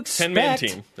 What do you expect? 10-man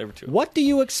team. They were two. What do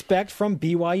you expect from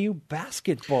BYU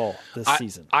basketball this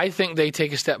season? I think they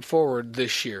take a step forward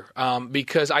this year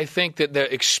because I think that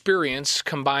the experience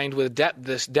combined with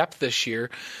depth this year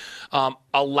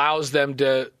allows them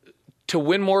to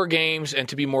win more games and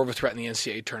to be more of a threat in the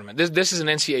NCAA tournament. This is an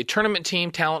NCAA tournament team,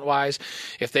 talent-wise.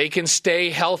 If they can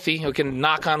stay healthy, we can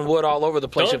knock on wood all over the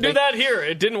place. Don't do that here.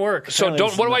 It didn't work. So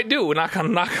what do I do? Knock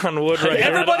on wood right here.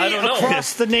 Everybody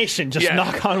across the nation, just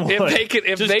knock on wood.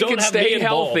 If they can stay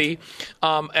healthy,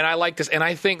 and I like this, and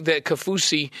I think that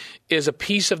Kaufusi is a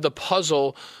piece of the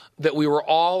puzzle that we were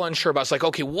all unsure about. It's like,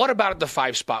 okay, what about at the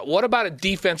 5 spot? What about a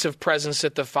defensive presence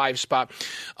at the 5 spot?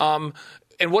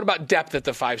 And what about depth at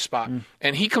the 5 spot?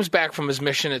 And he comes back from his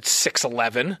mission at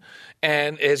 6'11",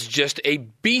 and is just a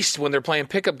beast when they're playing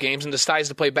pickup games and decides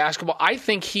to play basketball. I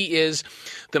think he is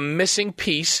the missing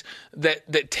piece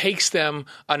that takes them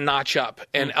a notch up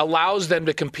and allows them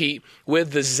to compete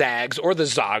with the Zags, or the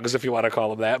Zogs if you want to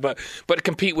call them that, but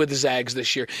compete with the Zags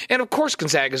this year. And of course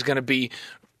Gonzaga is going to be...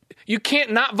 You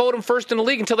can't not vote them first in the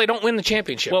league until they don't win the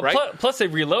championship, right? Plus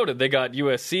they've reloaded. They got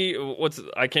USC.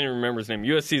 I can't even remember his name.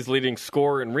 USC's leading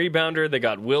scorer and rebounder. They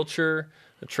got Wilcher,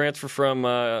 a transfer from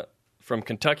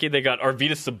Kentucky. They got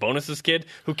Arvydas Sabonis' kid.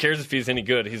 Who cares if he's any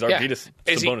good? He's Arvydas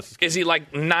Sabonis' kid. Is he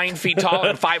like 9 feet tall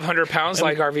and 500 pounds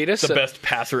like Arvydas? The best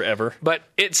passer ever. But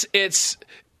it's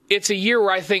a year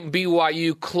where I think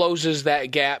BYU closes that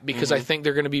gap because I think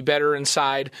they're going to be better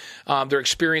inside, their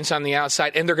experience on the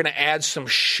outside, and they're going to add some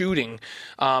shooting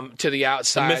to the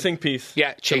outside. The missing piece.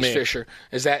 Yeah, Chase Fisher.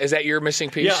 Is that your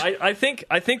missing piece? Yeah, I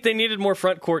think they needed more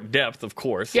front court depth, of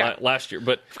course, last year.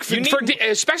 But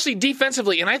especially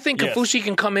defensively, and I think Kaufusi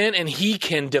can come in and he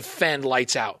can defend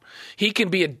lights out. He can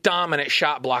be a dominant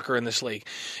shot blocker in this league.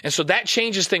 And so that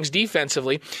changes things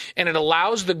defensively, and it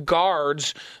allows the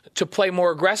guards to play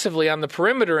more aggressively on the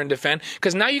perimeter and defend,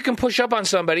 because now you can push up on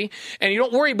somebody and you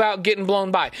don't worry about getting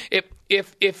blown by.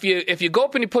 If you go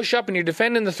up and you push up and you're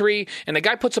defending the 3 and the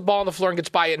guy puts a ball on the floor and gets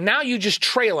by it, now you just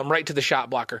trail him right to the shot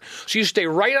blocker. So you stay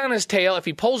right on his tail. If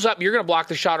he pulls up, you're going to block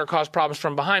the shot or cause problems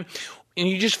from behind. And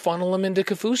you just funnel him into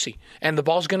Kaufusi, and the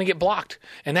ball's going to get blocked.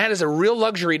 And that is a real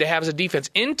luxury to have as a defense.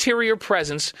 Interior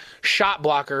presence, shot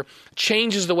blocker,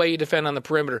 changes the way you defend on the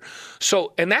perimeter.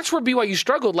 So, and that's where BYU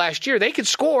struggled last year. They could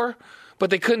score, but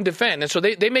they couldn't defend. And so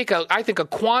they make, I think, a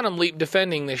quantum leap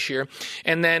defending this year.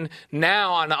 And then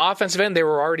now on the offensive end, they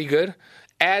were already good.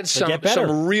 Add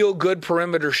some real good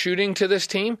perimeter shooting to this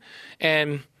team,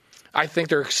 and I think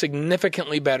they're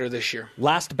significantly better this year.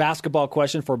 Last basketball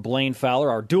question for Blaine Fowler,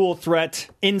 our dual threat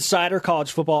insider,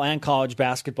 college football and college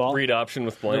basketball. Read option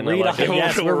with Blaine.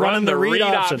 Yes, we're running the read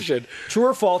option. True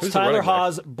or false, Tyler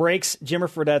Haws breaks Jimmer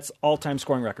Fredette's all-time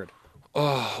scoring record?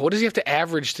 Oh, what does he have to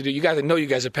average to do? You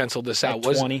guys have penciled this out.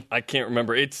 Like 20. I can't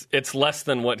remember. It's less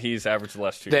than what he's averaged the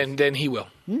last 2 years. Then he will.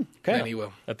 Okay. Then he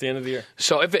will. At the end of the year.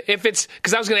 So if it's,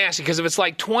 because I was going to ask you, because if it's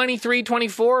like 23,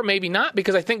 24, maybe not,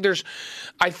 because I think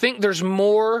there's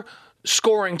more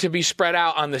scoring to be spread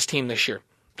out on this team this year.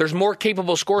 There's more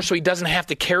capable scorers, so he doesn't have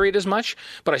to carry it as much,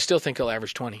 but I still think he'll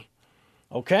average 20.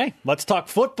 Okay, let's talk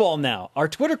football now. Our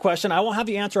Twitter question, I won't have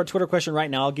you answer our Twitter question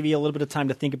right now. I'll give you a little bit of time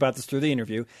to think about this through the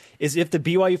interview, is if the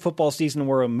BYU football season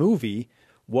were a movie,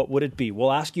 what would it be?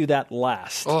 We'll ask you that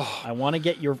last. Oh. I want to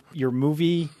get your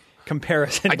movie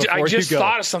comparison before I just you go.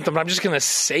 thought of something, but I'm just going to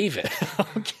save it.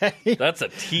 Okay. That's a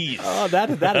tease. Oh,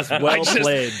 that is well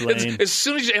played, Blaine. As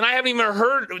soon as and I haven't even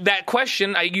heard that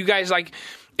question. You guys,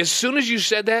 as soon as you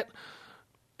said that,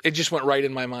 it just went right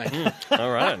in my mind.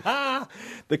 All right.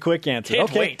 The quick answer. Can't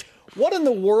okay. wait. What in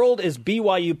the world is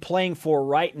BYU playing for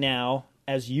right now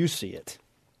as you see it?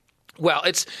 Well,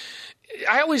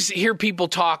 I always hear people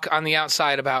talk on the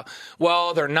outside about,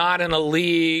 well, they're not in a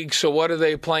league, so what are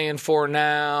they playing for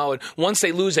now? And once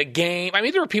they lose a game,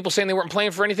 there were people saying they weren't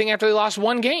playing for anything after they lost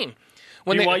one game.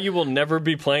 BYU will never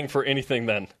be playing for anything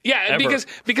then. Yeah, ever.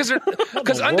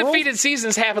 because undefeated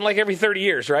seasons happen like every 30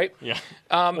 years, right? Yeah.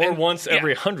 Or once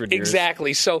every 100 years.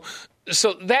 Exactly. So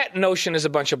that notion is a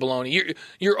bunch of baloney.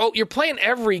 You're playing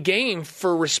every game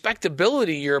for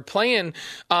respectability. You're playing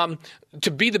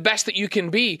to be the best that you can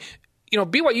be.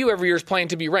 BYU every year is playing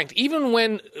to be ranked, even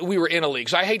when we were in a league.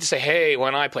 So I hate to say, hey,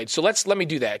 when I played. So let me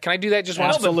do that. Can I do that just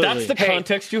once? Absolutely. But that's the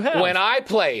context you have. When I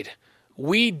played,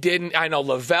 we didn't. I know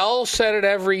Lavelle said it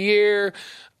every year.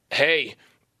 Hey,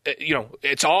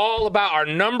 it's all about our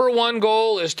number one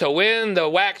goal is to win the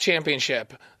WAC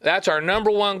championship. That's our number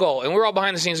one goal. And we're all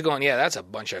behind the scenes going, yeah, that's a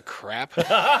bunch of crap. That's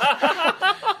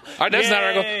not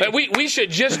our goal. We should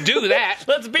just do that.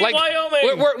 Let's beat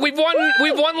Wyoming.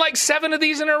 We've won like 7 of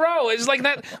these in a row. It's like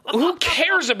that. Who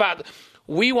cares about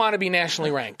We want to be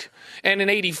nationally ranked. And in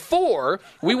 84,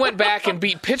 we went back and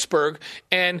beat Pittsburgh.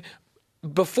 And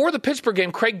before the Pittsburgh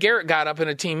game, Craig Garrett got up in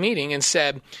a team meeting and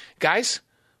said, guys,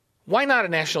 why not a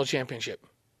national championship?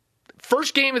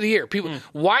 First game of the year. People,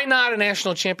 why not a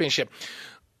national championship?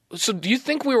 So do you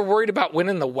think we were worried about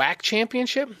winning the WAC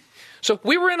championship? So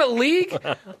we were in a league.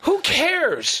 Who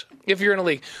cares if you're in a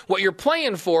league? What you're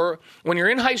playing for, when you're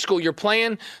in high school, you're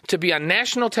playing to be on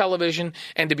national television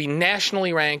and to be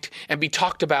nationally ranked and be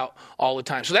talked about all the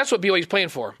time. So that's what BYU's playing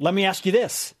for. Let me ask you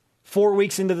this. 4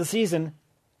 weeks into the season,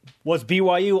 was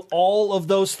BYU all of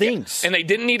those things? Yeah. And they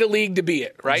didn't need a league to be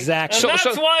it, right? Exactly. And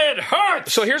that's why it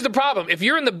hurts. So here's the problem. If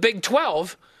you're in the Big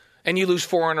 12 and you lose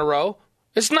 4 in a row,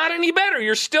 it's not any better.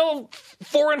 You're still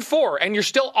 4-4, and you're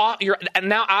still you're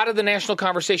now out of the national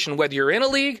conversation, whether you're in a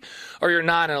league or you're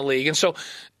not in a league.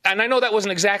 And I know that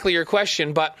wasn't exactly your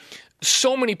question, but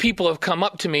so many people have come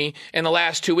up to me in the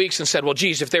last 2 weeks and said, well,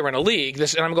 geez, if they were in a league,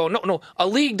 and I'm going, no, a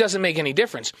league doesn't make any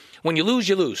difference. When you lose,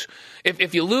 you lose.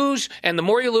 If you lose, and the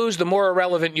more you lose, the more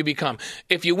irrelevant you become.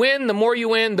 If you win, the more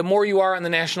you are in the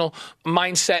national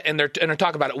mindset, and they're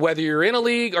talking about it, whether you're in a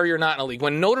league or you're not in a league.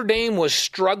 When Notre Dame was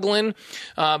struggling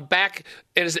back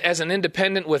as an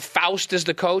independent with Faust as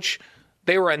the coach,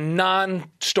 they were a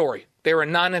non-story. They were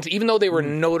non-entity, even though they were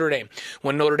Notre Dame.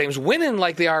 When Notre Dame's winning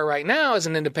like they are right now as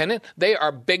an independent, they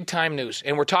are big-time news.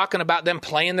 And we're talking about them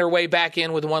playing their way back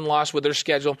in with one loss with their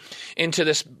schedule into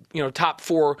this, top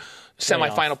 4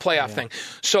 semifinal playoff thing.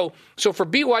 So for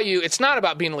BYU, it's not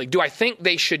about being in a league. Do I think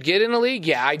they should get in a league?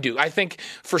 Yeah, I do. I think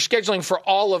for scheduling for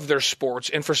all of their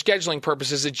sports and for scheduling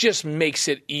purposes, it just makes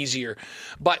it easier.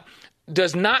 But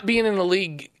does not being in a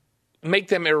league make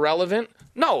them irrelevant?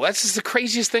 No, that's just the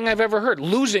craziest thing I've ever heard.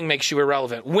 Losing makes you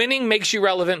irrelevant. Winning makes you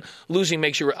relevant. Losing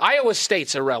makes you Iowa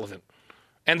State's irrelevant,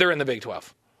 and they're in the Big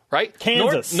 12, right?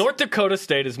 Kansas. North Dakota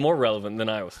State is more relevant than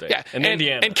Iowa State. Yeah, and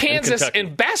Indiana. And Kansas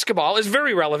in basketball is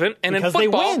very relevant, and because in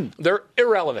football, they win. They're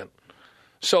irrelevant.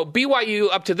 So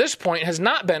BYU up to this point has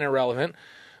not been irrelevant,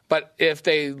 but if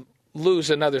they lose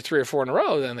another 3 or 4 in a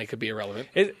row, then they could be irrelevant.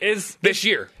 This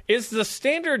year. Is the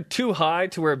standard too high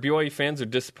to where BYU fans are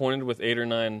disappointed with 8 or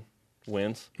 9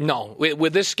 wins? No.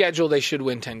 With this schedule, they should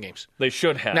win 10 games. They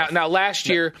should have. Now last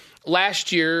year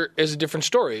is a different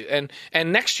story, and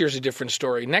next year's a different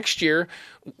story. Next year,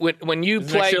 when you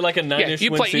play, next year like a 9-ish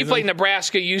win season? You play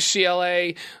Nebraska,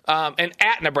 UCLA, and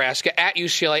at Nebraska, at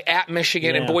UCLA, at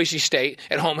Michigan, and Boise State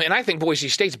at home. And I think Boise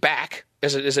State's back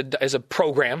as a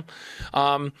program.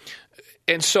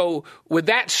 And so with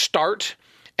that start,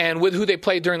 And with who they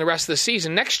played during the rest of the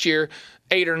season, next year,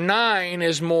 8 or 9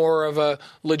 is more of a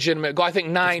legitimate goal. I think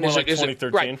 9 is like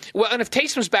 2013. Right. Well, and if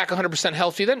Taysom's back 100%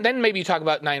 healthy, then maybe you talk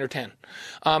about 9 or 10.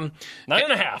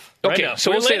 9.5. Okay, right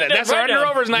so we'll say that. That's our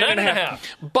under-over is 9.5. 9.5.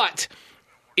 But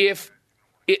if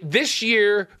this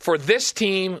year, for this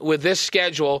team with this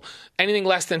schedule, anything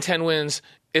less than 10 wins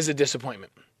is a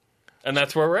disappointment. And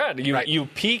that's where we're at. Right. You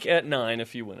peak at 9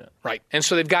 if you win it. Right. And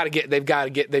so they've got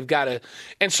to.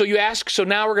 And so you ask, so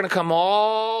now we're going to come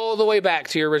all the way back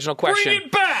to your original question. Bring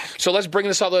it back! So let's bring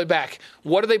this all the way back.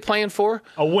 What are they playing for?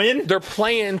 A win? They're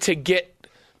playing to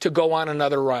go on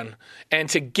another run and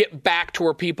to get back to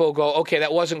where people go, okay,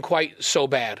 that wasn't quite so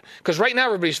bad. Because right now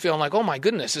everybody's feeling like, oh my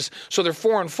goodness. So they're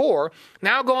 4-4.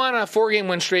 Now go on a 4-game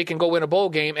win streak and go win a bowl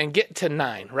game and get to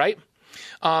 9, right?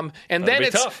 And then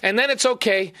it's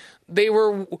okay. They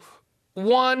were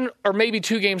 1 or maybe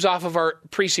 2 games off of our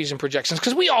preseason projections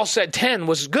because we all said 10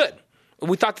 was good.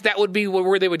 We thought that would be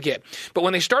where they would get. But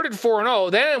when they started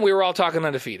 4-0, then we were all talking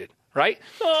undefeated, right?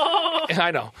 Oh.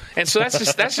 I know. And so that's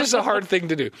just a hard thing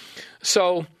to do.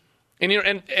 So, and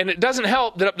it doesn't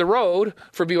help that up the road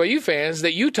for BYU fans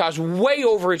that Utah's way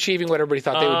overachieving what everybody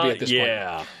thought they would be at this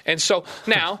point. And so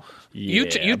now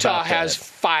Utah has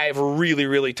 5 really,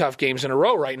 really tough games in a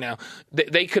row right now.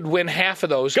 They could win half of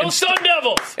those. Go Sun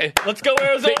Devils! Let's go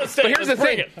Arizona State. But here's the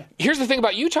thing. Here's the thing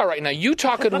about Utah right now.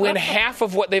 Utah could win half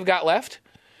of what they've got left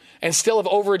and still have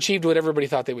overachieved what everybody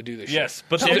thought they would do this year. Yes,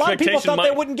 but a lot of people thought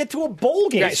they wouldn't get to a bowl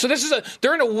game. Right, so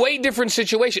they're in a way different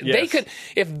situation. Yes. They could,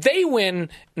 if they win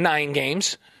 9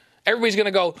 games, everybody's going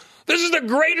to go, this is the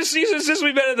greatest season since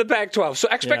we've been in the Pac-12. So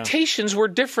expectations were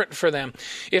different for them.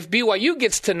 If BYU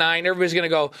gets to 9, everybody's going to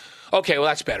go, okay, well,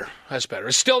 that's better. That's better.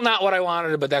 It's still not what I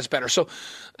wanted, but that's better. So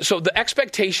the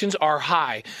expectations are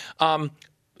high.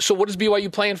 So what is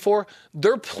BYU playing for?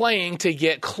 They're playing to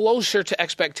get closer to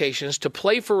expectations, to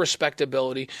play for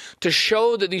respectability, to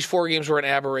show that these 4 games were an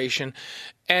aberration.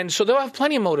 And so they'll have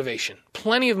plenty of motivation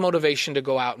to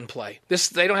go out and play.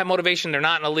 They don't have motivation. They're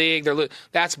not in a league.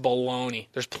 That's baloney.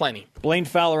 There's plenty. Blaine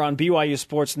Fowler on BYU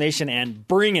Sports Nation and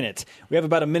bringing it. We have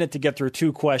about a minute to get through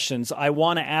 2 questions. I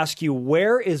want to ask you,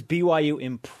 where is BYU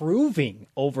improving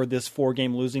over this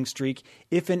 4-game losing streak,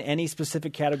 if in any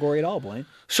specific category at all, Blaine?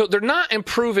 So they're not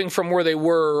improving from where they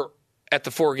were at the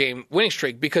 4-game winning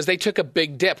streak because they took a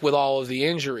big dip with all of the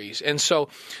injuries. And so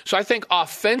I think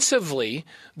offensively,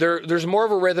 there's more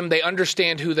of a rhythm. They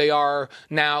understand who they are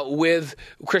now with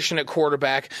Christian at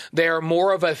quarterback. They're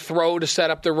more of a throw to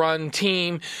set up the run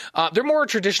team. They're more a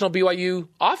traditional BYU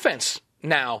offense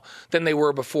now than they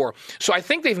were before. So I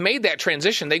think they've made that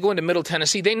transition. They go into Middle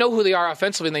Tennessee. They know who they are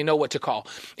offensively, and they know what to call.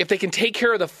 If they can take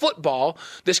care of the football,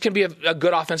 this can be a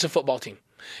good offensive football team.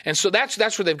 And so that's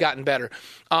where they've gotten better.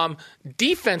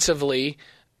 Defensively,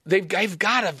 they've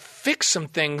got to fix some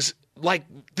things like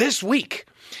this week.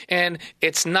 And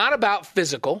it's not about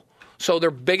physical. So they're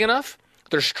big enough,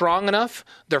 they're strong enough,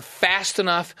 they're fast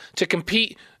enough to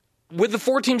compete with the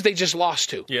 4 teams they just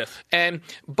lost to. Yes.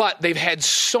 But they've had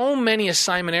so many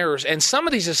assignment errors, and some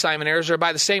of these assignment errors are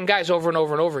by the same guys over and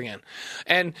over and over again.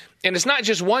 And it's not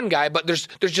just one guy, but there's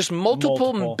just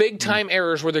multiple big-time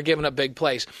errors where they're giving up big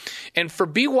plays. And for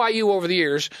BYU over the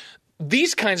years,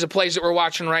 these kinds of plays that we're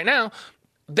watching right now,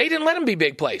 they didn't let them be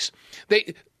big plays.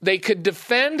 They could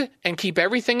defend and keep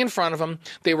everything in front of them.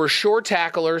 They were sure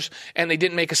tacklers, and they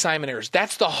didn't make assignment errors.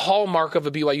 That's the hallmark of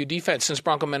a BYU defense since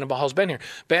Bronco Mendenhall's been here.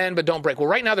 Bend, but don't break. Well,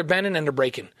 right now they're bending and they're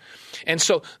breaking. And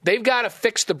so they've got to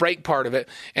fix the break part of it,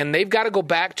 and they've got to go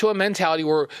back to a mentality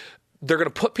where they're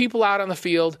going to put people out on the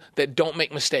field that don't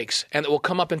make mistakes and that will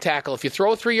come up and tackle. If you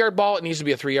throw a 3-yard ball, it needs to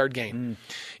be a 3-yard gain.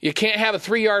 You can't have a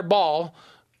 3-yard ball,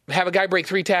 have a guy break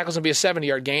 3 tackles and be a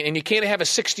 70-yard gain, and you can't have a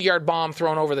 60-yard bomb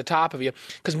thrown over the top of you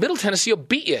because Middle Tennessee will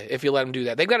beat you if you let them do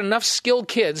that. They've got enough skilled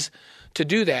kids to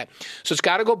do that. So it's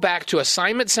got to go back to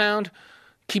assignment sound,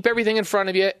 keep everything in front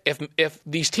of you. If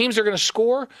these teams are going to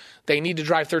score, they need to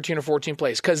drive 13 or 14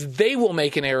 plays because they will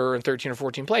make an error in 13 or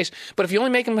 14 plays. But if you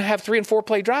only make them have 3 and 4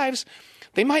 play drives,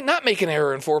 they might not make an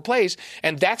error in 4 plays,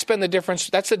 and that's been the difference.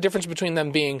 That's the difference between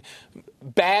them being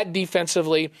bad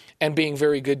defensively and being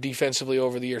very good defensively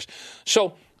over the years.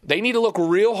 So they need to look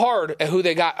real hard at who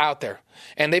they got out there,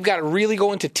 and they've got to really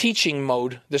go into teaching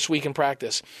mode this week in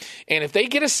practice. And if they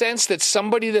get a sense that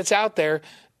somebody that's out there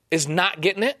is not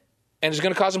getting it and is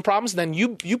going to cause them problems, then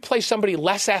you play somebody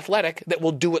less athletic that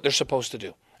will do what they're supposed to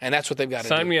do, and that's what they've got to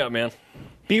do. Sign me up, man.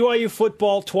 BYU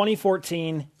football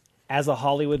 2014 as a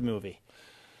Hollywood movie.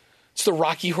 It's the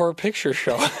Rocky Horror Picture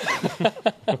Show.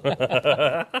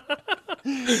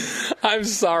 I'm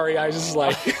sorry. I just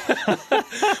like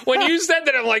when you said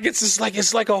that, I'm like, it's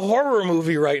like a horror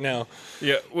movie right now.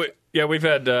 Yeah. Wait, Yeah, we've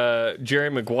had Jerry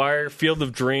Maguire, Field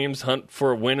of Dreams, Hunt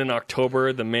for a Win in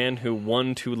October, The Man Who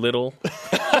Won Too Little.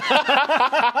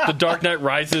 The Dark Knight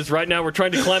Rises. Right now we're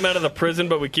trying to climb out of the prison,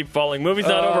 but we keep falling. Movie's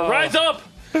not over. Rise up!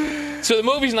 So the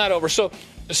movie's not over. So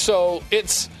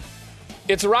it's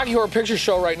a Rocky Horror Picture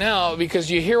Show right now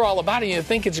because you hear all about it and you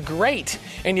think it's great.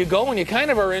 And you go and you kind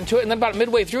of are into it. And then about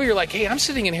midway through, you're like, hey, I'm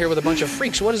sitting in here with a bunch of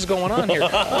freaks. What is going on here?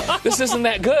 This isn't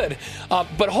that good.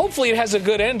 But hopefully it has a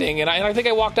good ending. And I think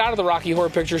I walked out of the Rocky Horror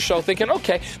Picture Show thinking,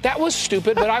 okay, that was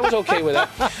stupid, but I was okay with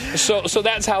it. So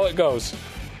that's how it goes.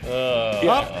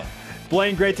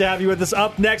 Blaine, great to have you with us.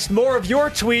 Up next, more of your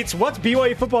tweets. What's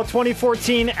BYU Football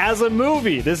 2014 as a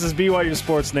movie? This is BYU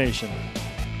Sports Nation.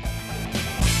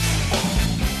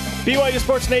 BYU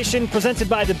Sports Nation, presented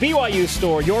by the BYU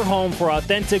Store, your home for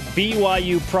authentic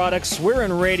BYU products. We're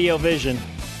in Radio Vision.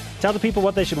 Tell the people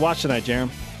what they should watch tonight, Jerem.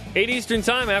 8 Eastern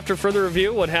Time, after further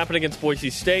review, what happened against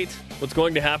Boise State, what's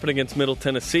going to happen against Middle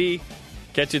Tennessee.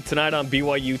 Catch it tonight on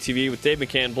BYU TV with Dave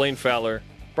McCann, Blaine Fowler,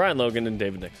 Brian Logan, and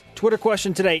David Nix. Twitter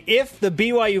question today. If the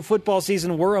BYU football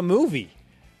season were a movie,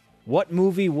 what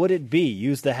movie would it be?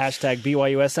 Use the hashtag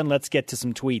BYUSN. Let's get to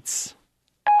some tweets.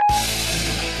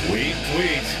 Tweet.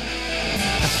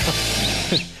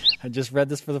 I just read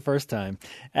this for the first time.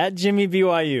 At Jimmy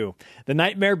BYU, The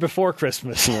Nightmare Before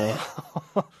Christmas.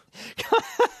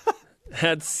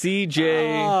 Had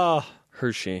CJ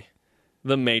Hershey,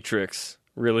 The Matrix.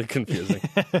 Really confusing.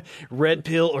 Red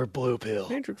pill or blue pill?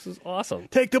 Matrix is awesome.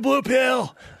 Take the blue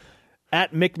pill.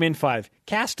 At Mickmin5,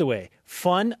 Castaway.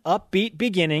 Fun, upbeat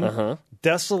beginning.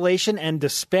 Desolation and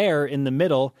despair in the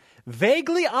middle.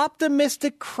 Vaguely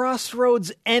optimistic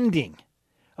crossroads ending.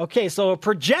 Okay, so a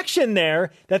projection there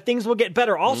that things will get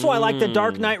better. Also, I like The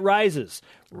Dark Knight Rises.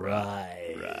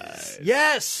 Rise.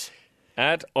 Yes.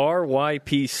 At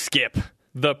RYP Skip,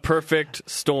 The Perfect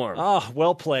Storm. Oh,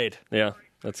 well played. Yeah,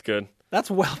 that's good. That's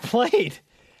well played.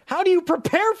 How do you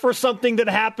prepare for something that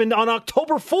happened on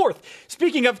October 4th?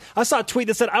 Speaking of, I saw a tweet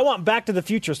that said, I want Back to the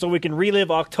Future so we can relive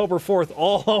October 4th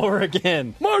all over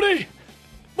again. Marty!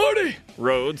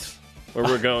 Roads. Where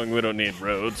we're going, we don't need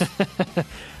roads.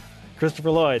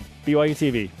 Christopher Lloyd, BYU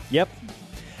TV. Yep.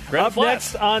 Up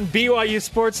next on BYU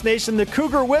Sports Nation, the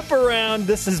Cougar Whip Around.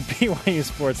 This is BYU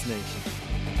Sports Nation.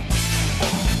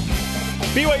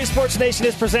 BYU Sports Nation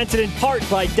is presented in part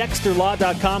by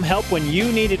DexterLaw.com. Help when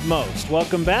you need it most.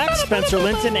 Welcome back. Spencer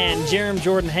Linton and Jerem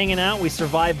Jordan hanging out. We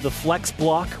survived the flex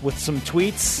block with some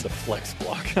tweets. The flex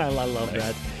block. I love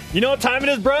that. You know what time it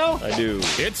is, bro? I do.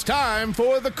 It's time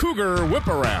for the Cougar Whip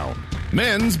Around.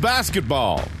 Men's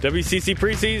basketball. WCC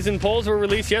preseason polls were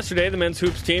released yesterday. The men's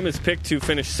hoops team is picked to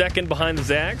finish second behind the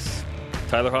Zags.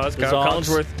 Tyler Haws, Kyle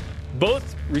Collinsworth,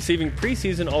 both receiving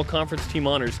preseason all-conference team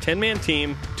honors. 10-man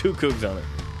team, 2 Cougs on it.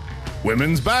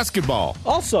 Women's basketball.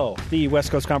 Also, the West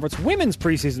Coast Conference women's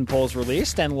preseason polls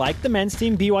released, and like the men's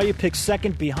team, BYU picked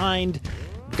second behind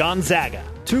Gonzaga.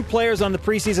 2 players on the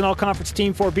preseason all-conference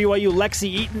team for BYU, Lexi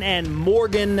Eaton and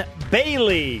Morgan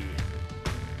Bailey.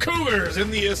 Cougars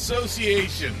in the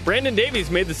association. Brandon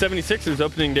Davies made the 76ers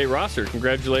opening day roster.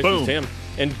 Congratulations to him.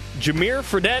 And Jameer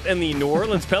Fredette and the New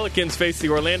Orleans Pelicans faced the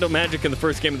Orlando Magic in the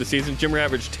first game of the season. Jameer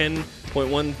averaged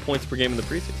 10.1 points per game in the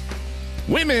preseason.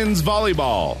 Women's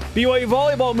volleyball. BYU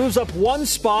volleyball moves up 1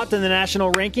 spot in the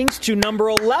national rankings to number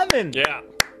 11. Yeah.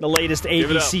 The latest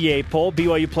AVCA poll.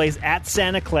 BYU plays at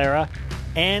Santa Clara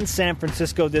and San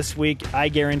Francisco this week. I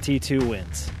guarantee 2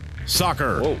 wins.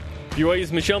 Soccer. Whoa.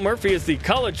 BYU's Michelle Murphy is the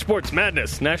College Sports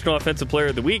Madness National Offensive Player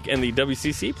of the Week and the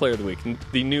WCC Player of the Week.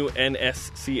 The new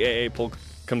NSCAA poll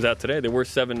comes out today. There were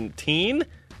 17.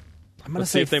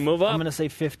 Let's see if they move up. I'm going to say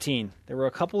 15. There were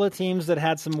a couple of teams that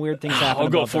had some weird things happen. I'll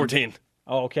go 14.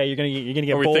 Oh, okay. You're going to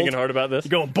get bold. Are we thinking hard about this?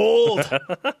 You're going bold.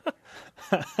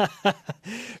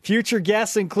 Future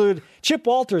guests include Chip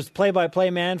Walters, play-by-play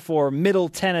man for Middle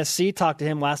Tennessee. Talked to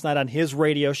him last night on his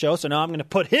radio show, so now I'm going to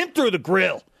put him through the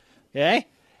grill. Okay?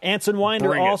 Anson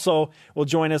Winder also will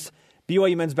join us.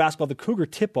 BYU men's basketball, the Cougar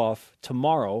tip-off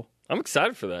tomorrow. I'm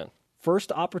excited for that.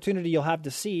 First opportunity you'll have to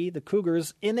see the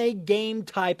Cougars in a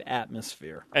game-type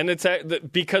atmosphere. And it's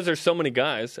because there's so many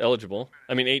guys eligible.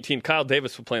 I mean, 18. Kyle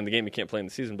Davis will play in the game. He can't play in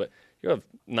the season, but you have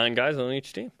 9 guys on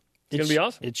each team. It's going to be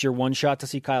awesome. It's your one shot to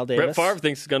see Kyle Davis. Brett Favre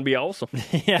thinks it's going to be awesome.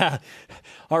 Yeah.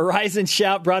 Our Rise and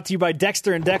Shout brought to you by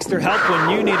Dexter and Dexter. Help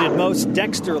when you need it most.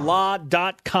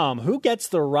 DexterLaw.com. Who gets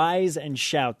the Rise and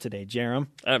Shout today, Jerem?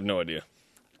 I have no idea.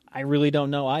 I really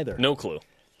don't know either. No clue.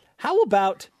 How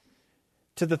about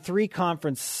to the 3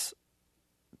 conference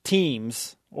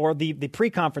teams or the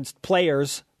pre-conference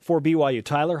players for BYU?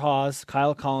 Tyler Haws,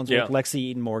 Kyle Collinsworth, Lexi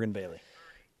Eaton, Morgan Bailey.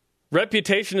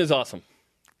 Reputation is awesome.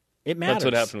 It matters. That's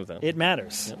what happened with them. It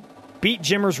matters. beat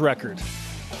Jimmer's record.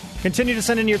 Continue to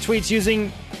send in your tweets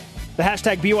using the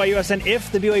hashtag BYUSN. If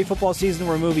the BYU football season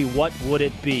were a movie, what would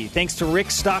it be? Thanks to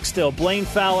Rick Stockstill, Blaine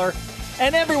Fowler,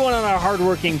 and everyone on our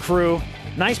hardworking crew.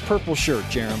 Nice purple shirt,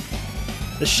 Jerem.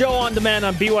 The show on demand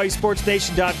on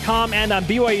BYUSportsNation.com and on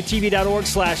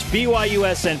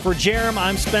BYUTV.org/BYUSN. For Jerem,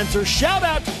 I'm Spencer. Shout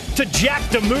out to Jack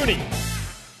DeMooney.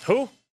 Who?